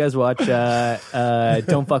funny. Did you guys watch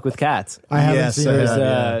Don't Fuck with Cats? I haven't seen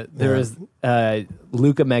it. There was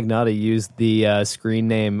Luca Magnotta used the screen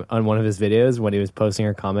name on one of his videos when he was posting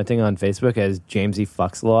or commenting on Facebook as Jamesy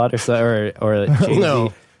fucks a lot or Jamesy.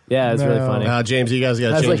 No. Yeah, it was really funny. James, you guys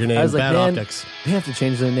got to change your name. Bad optics. They have to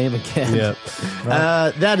change their name again. Yeah.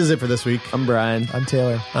 That is it for this week. I'm Brian. I'm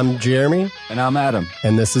Taylor. I'm Jeremy. And I'm Adam.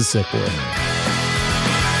 And this is Sick Boy.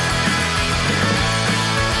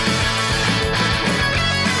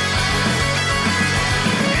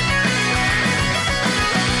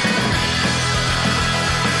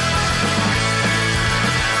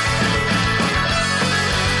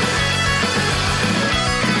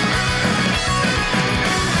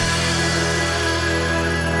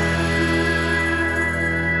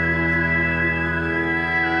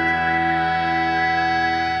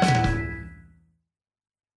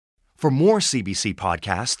 For more CBC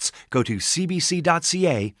podcasts, go to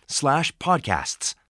cbc.ca/podcasts.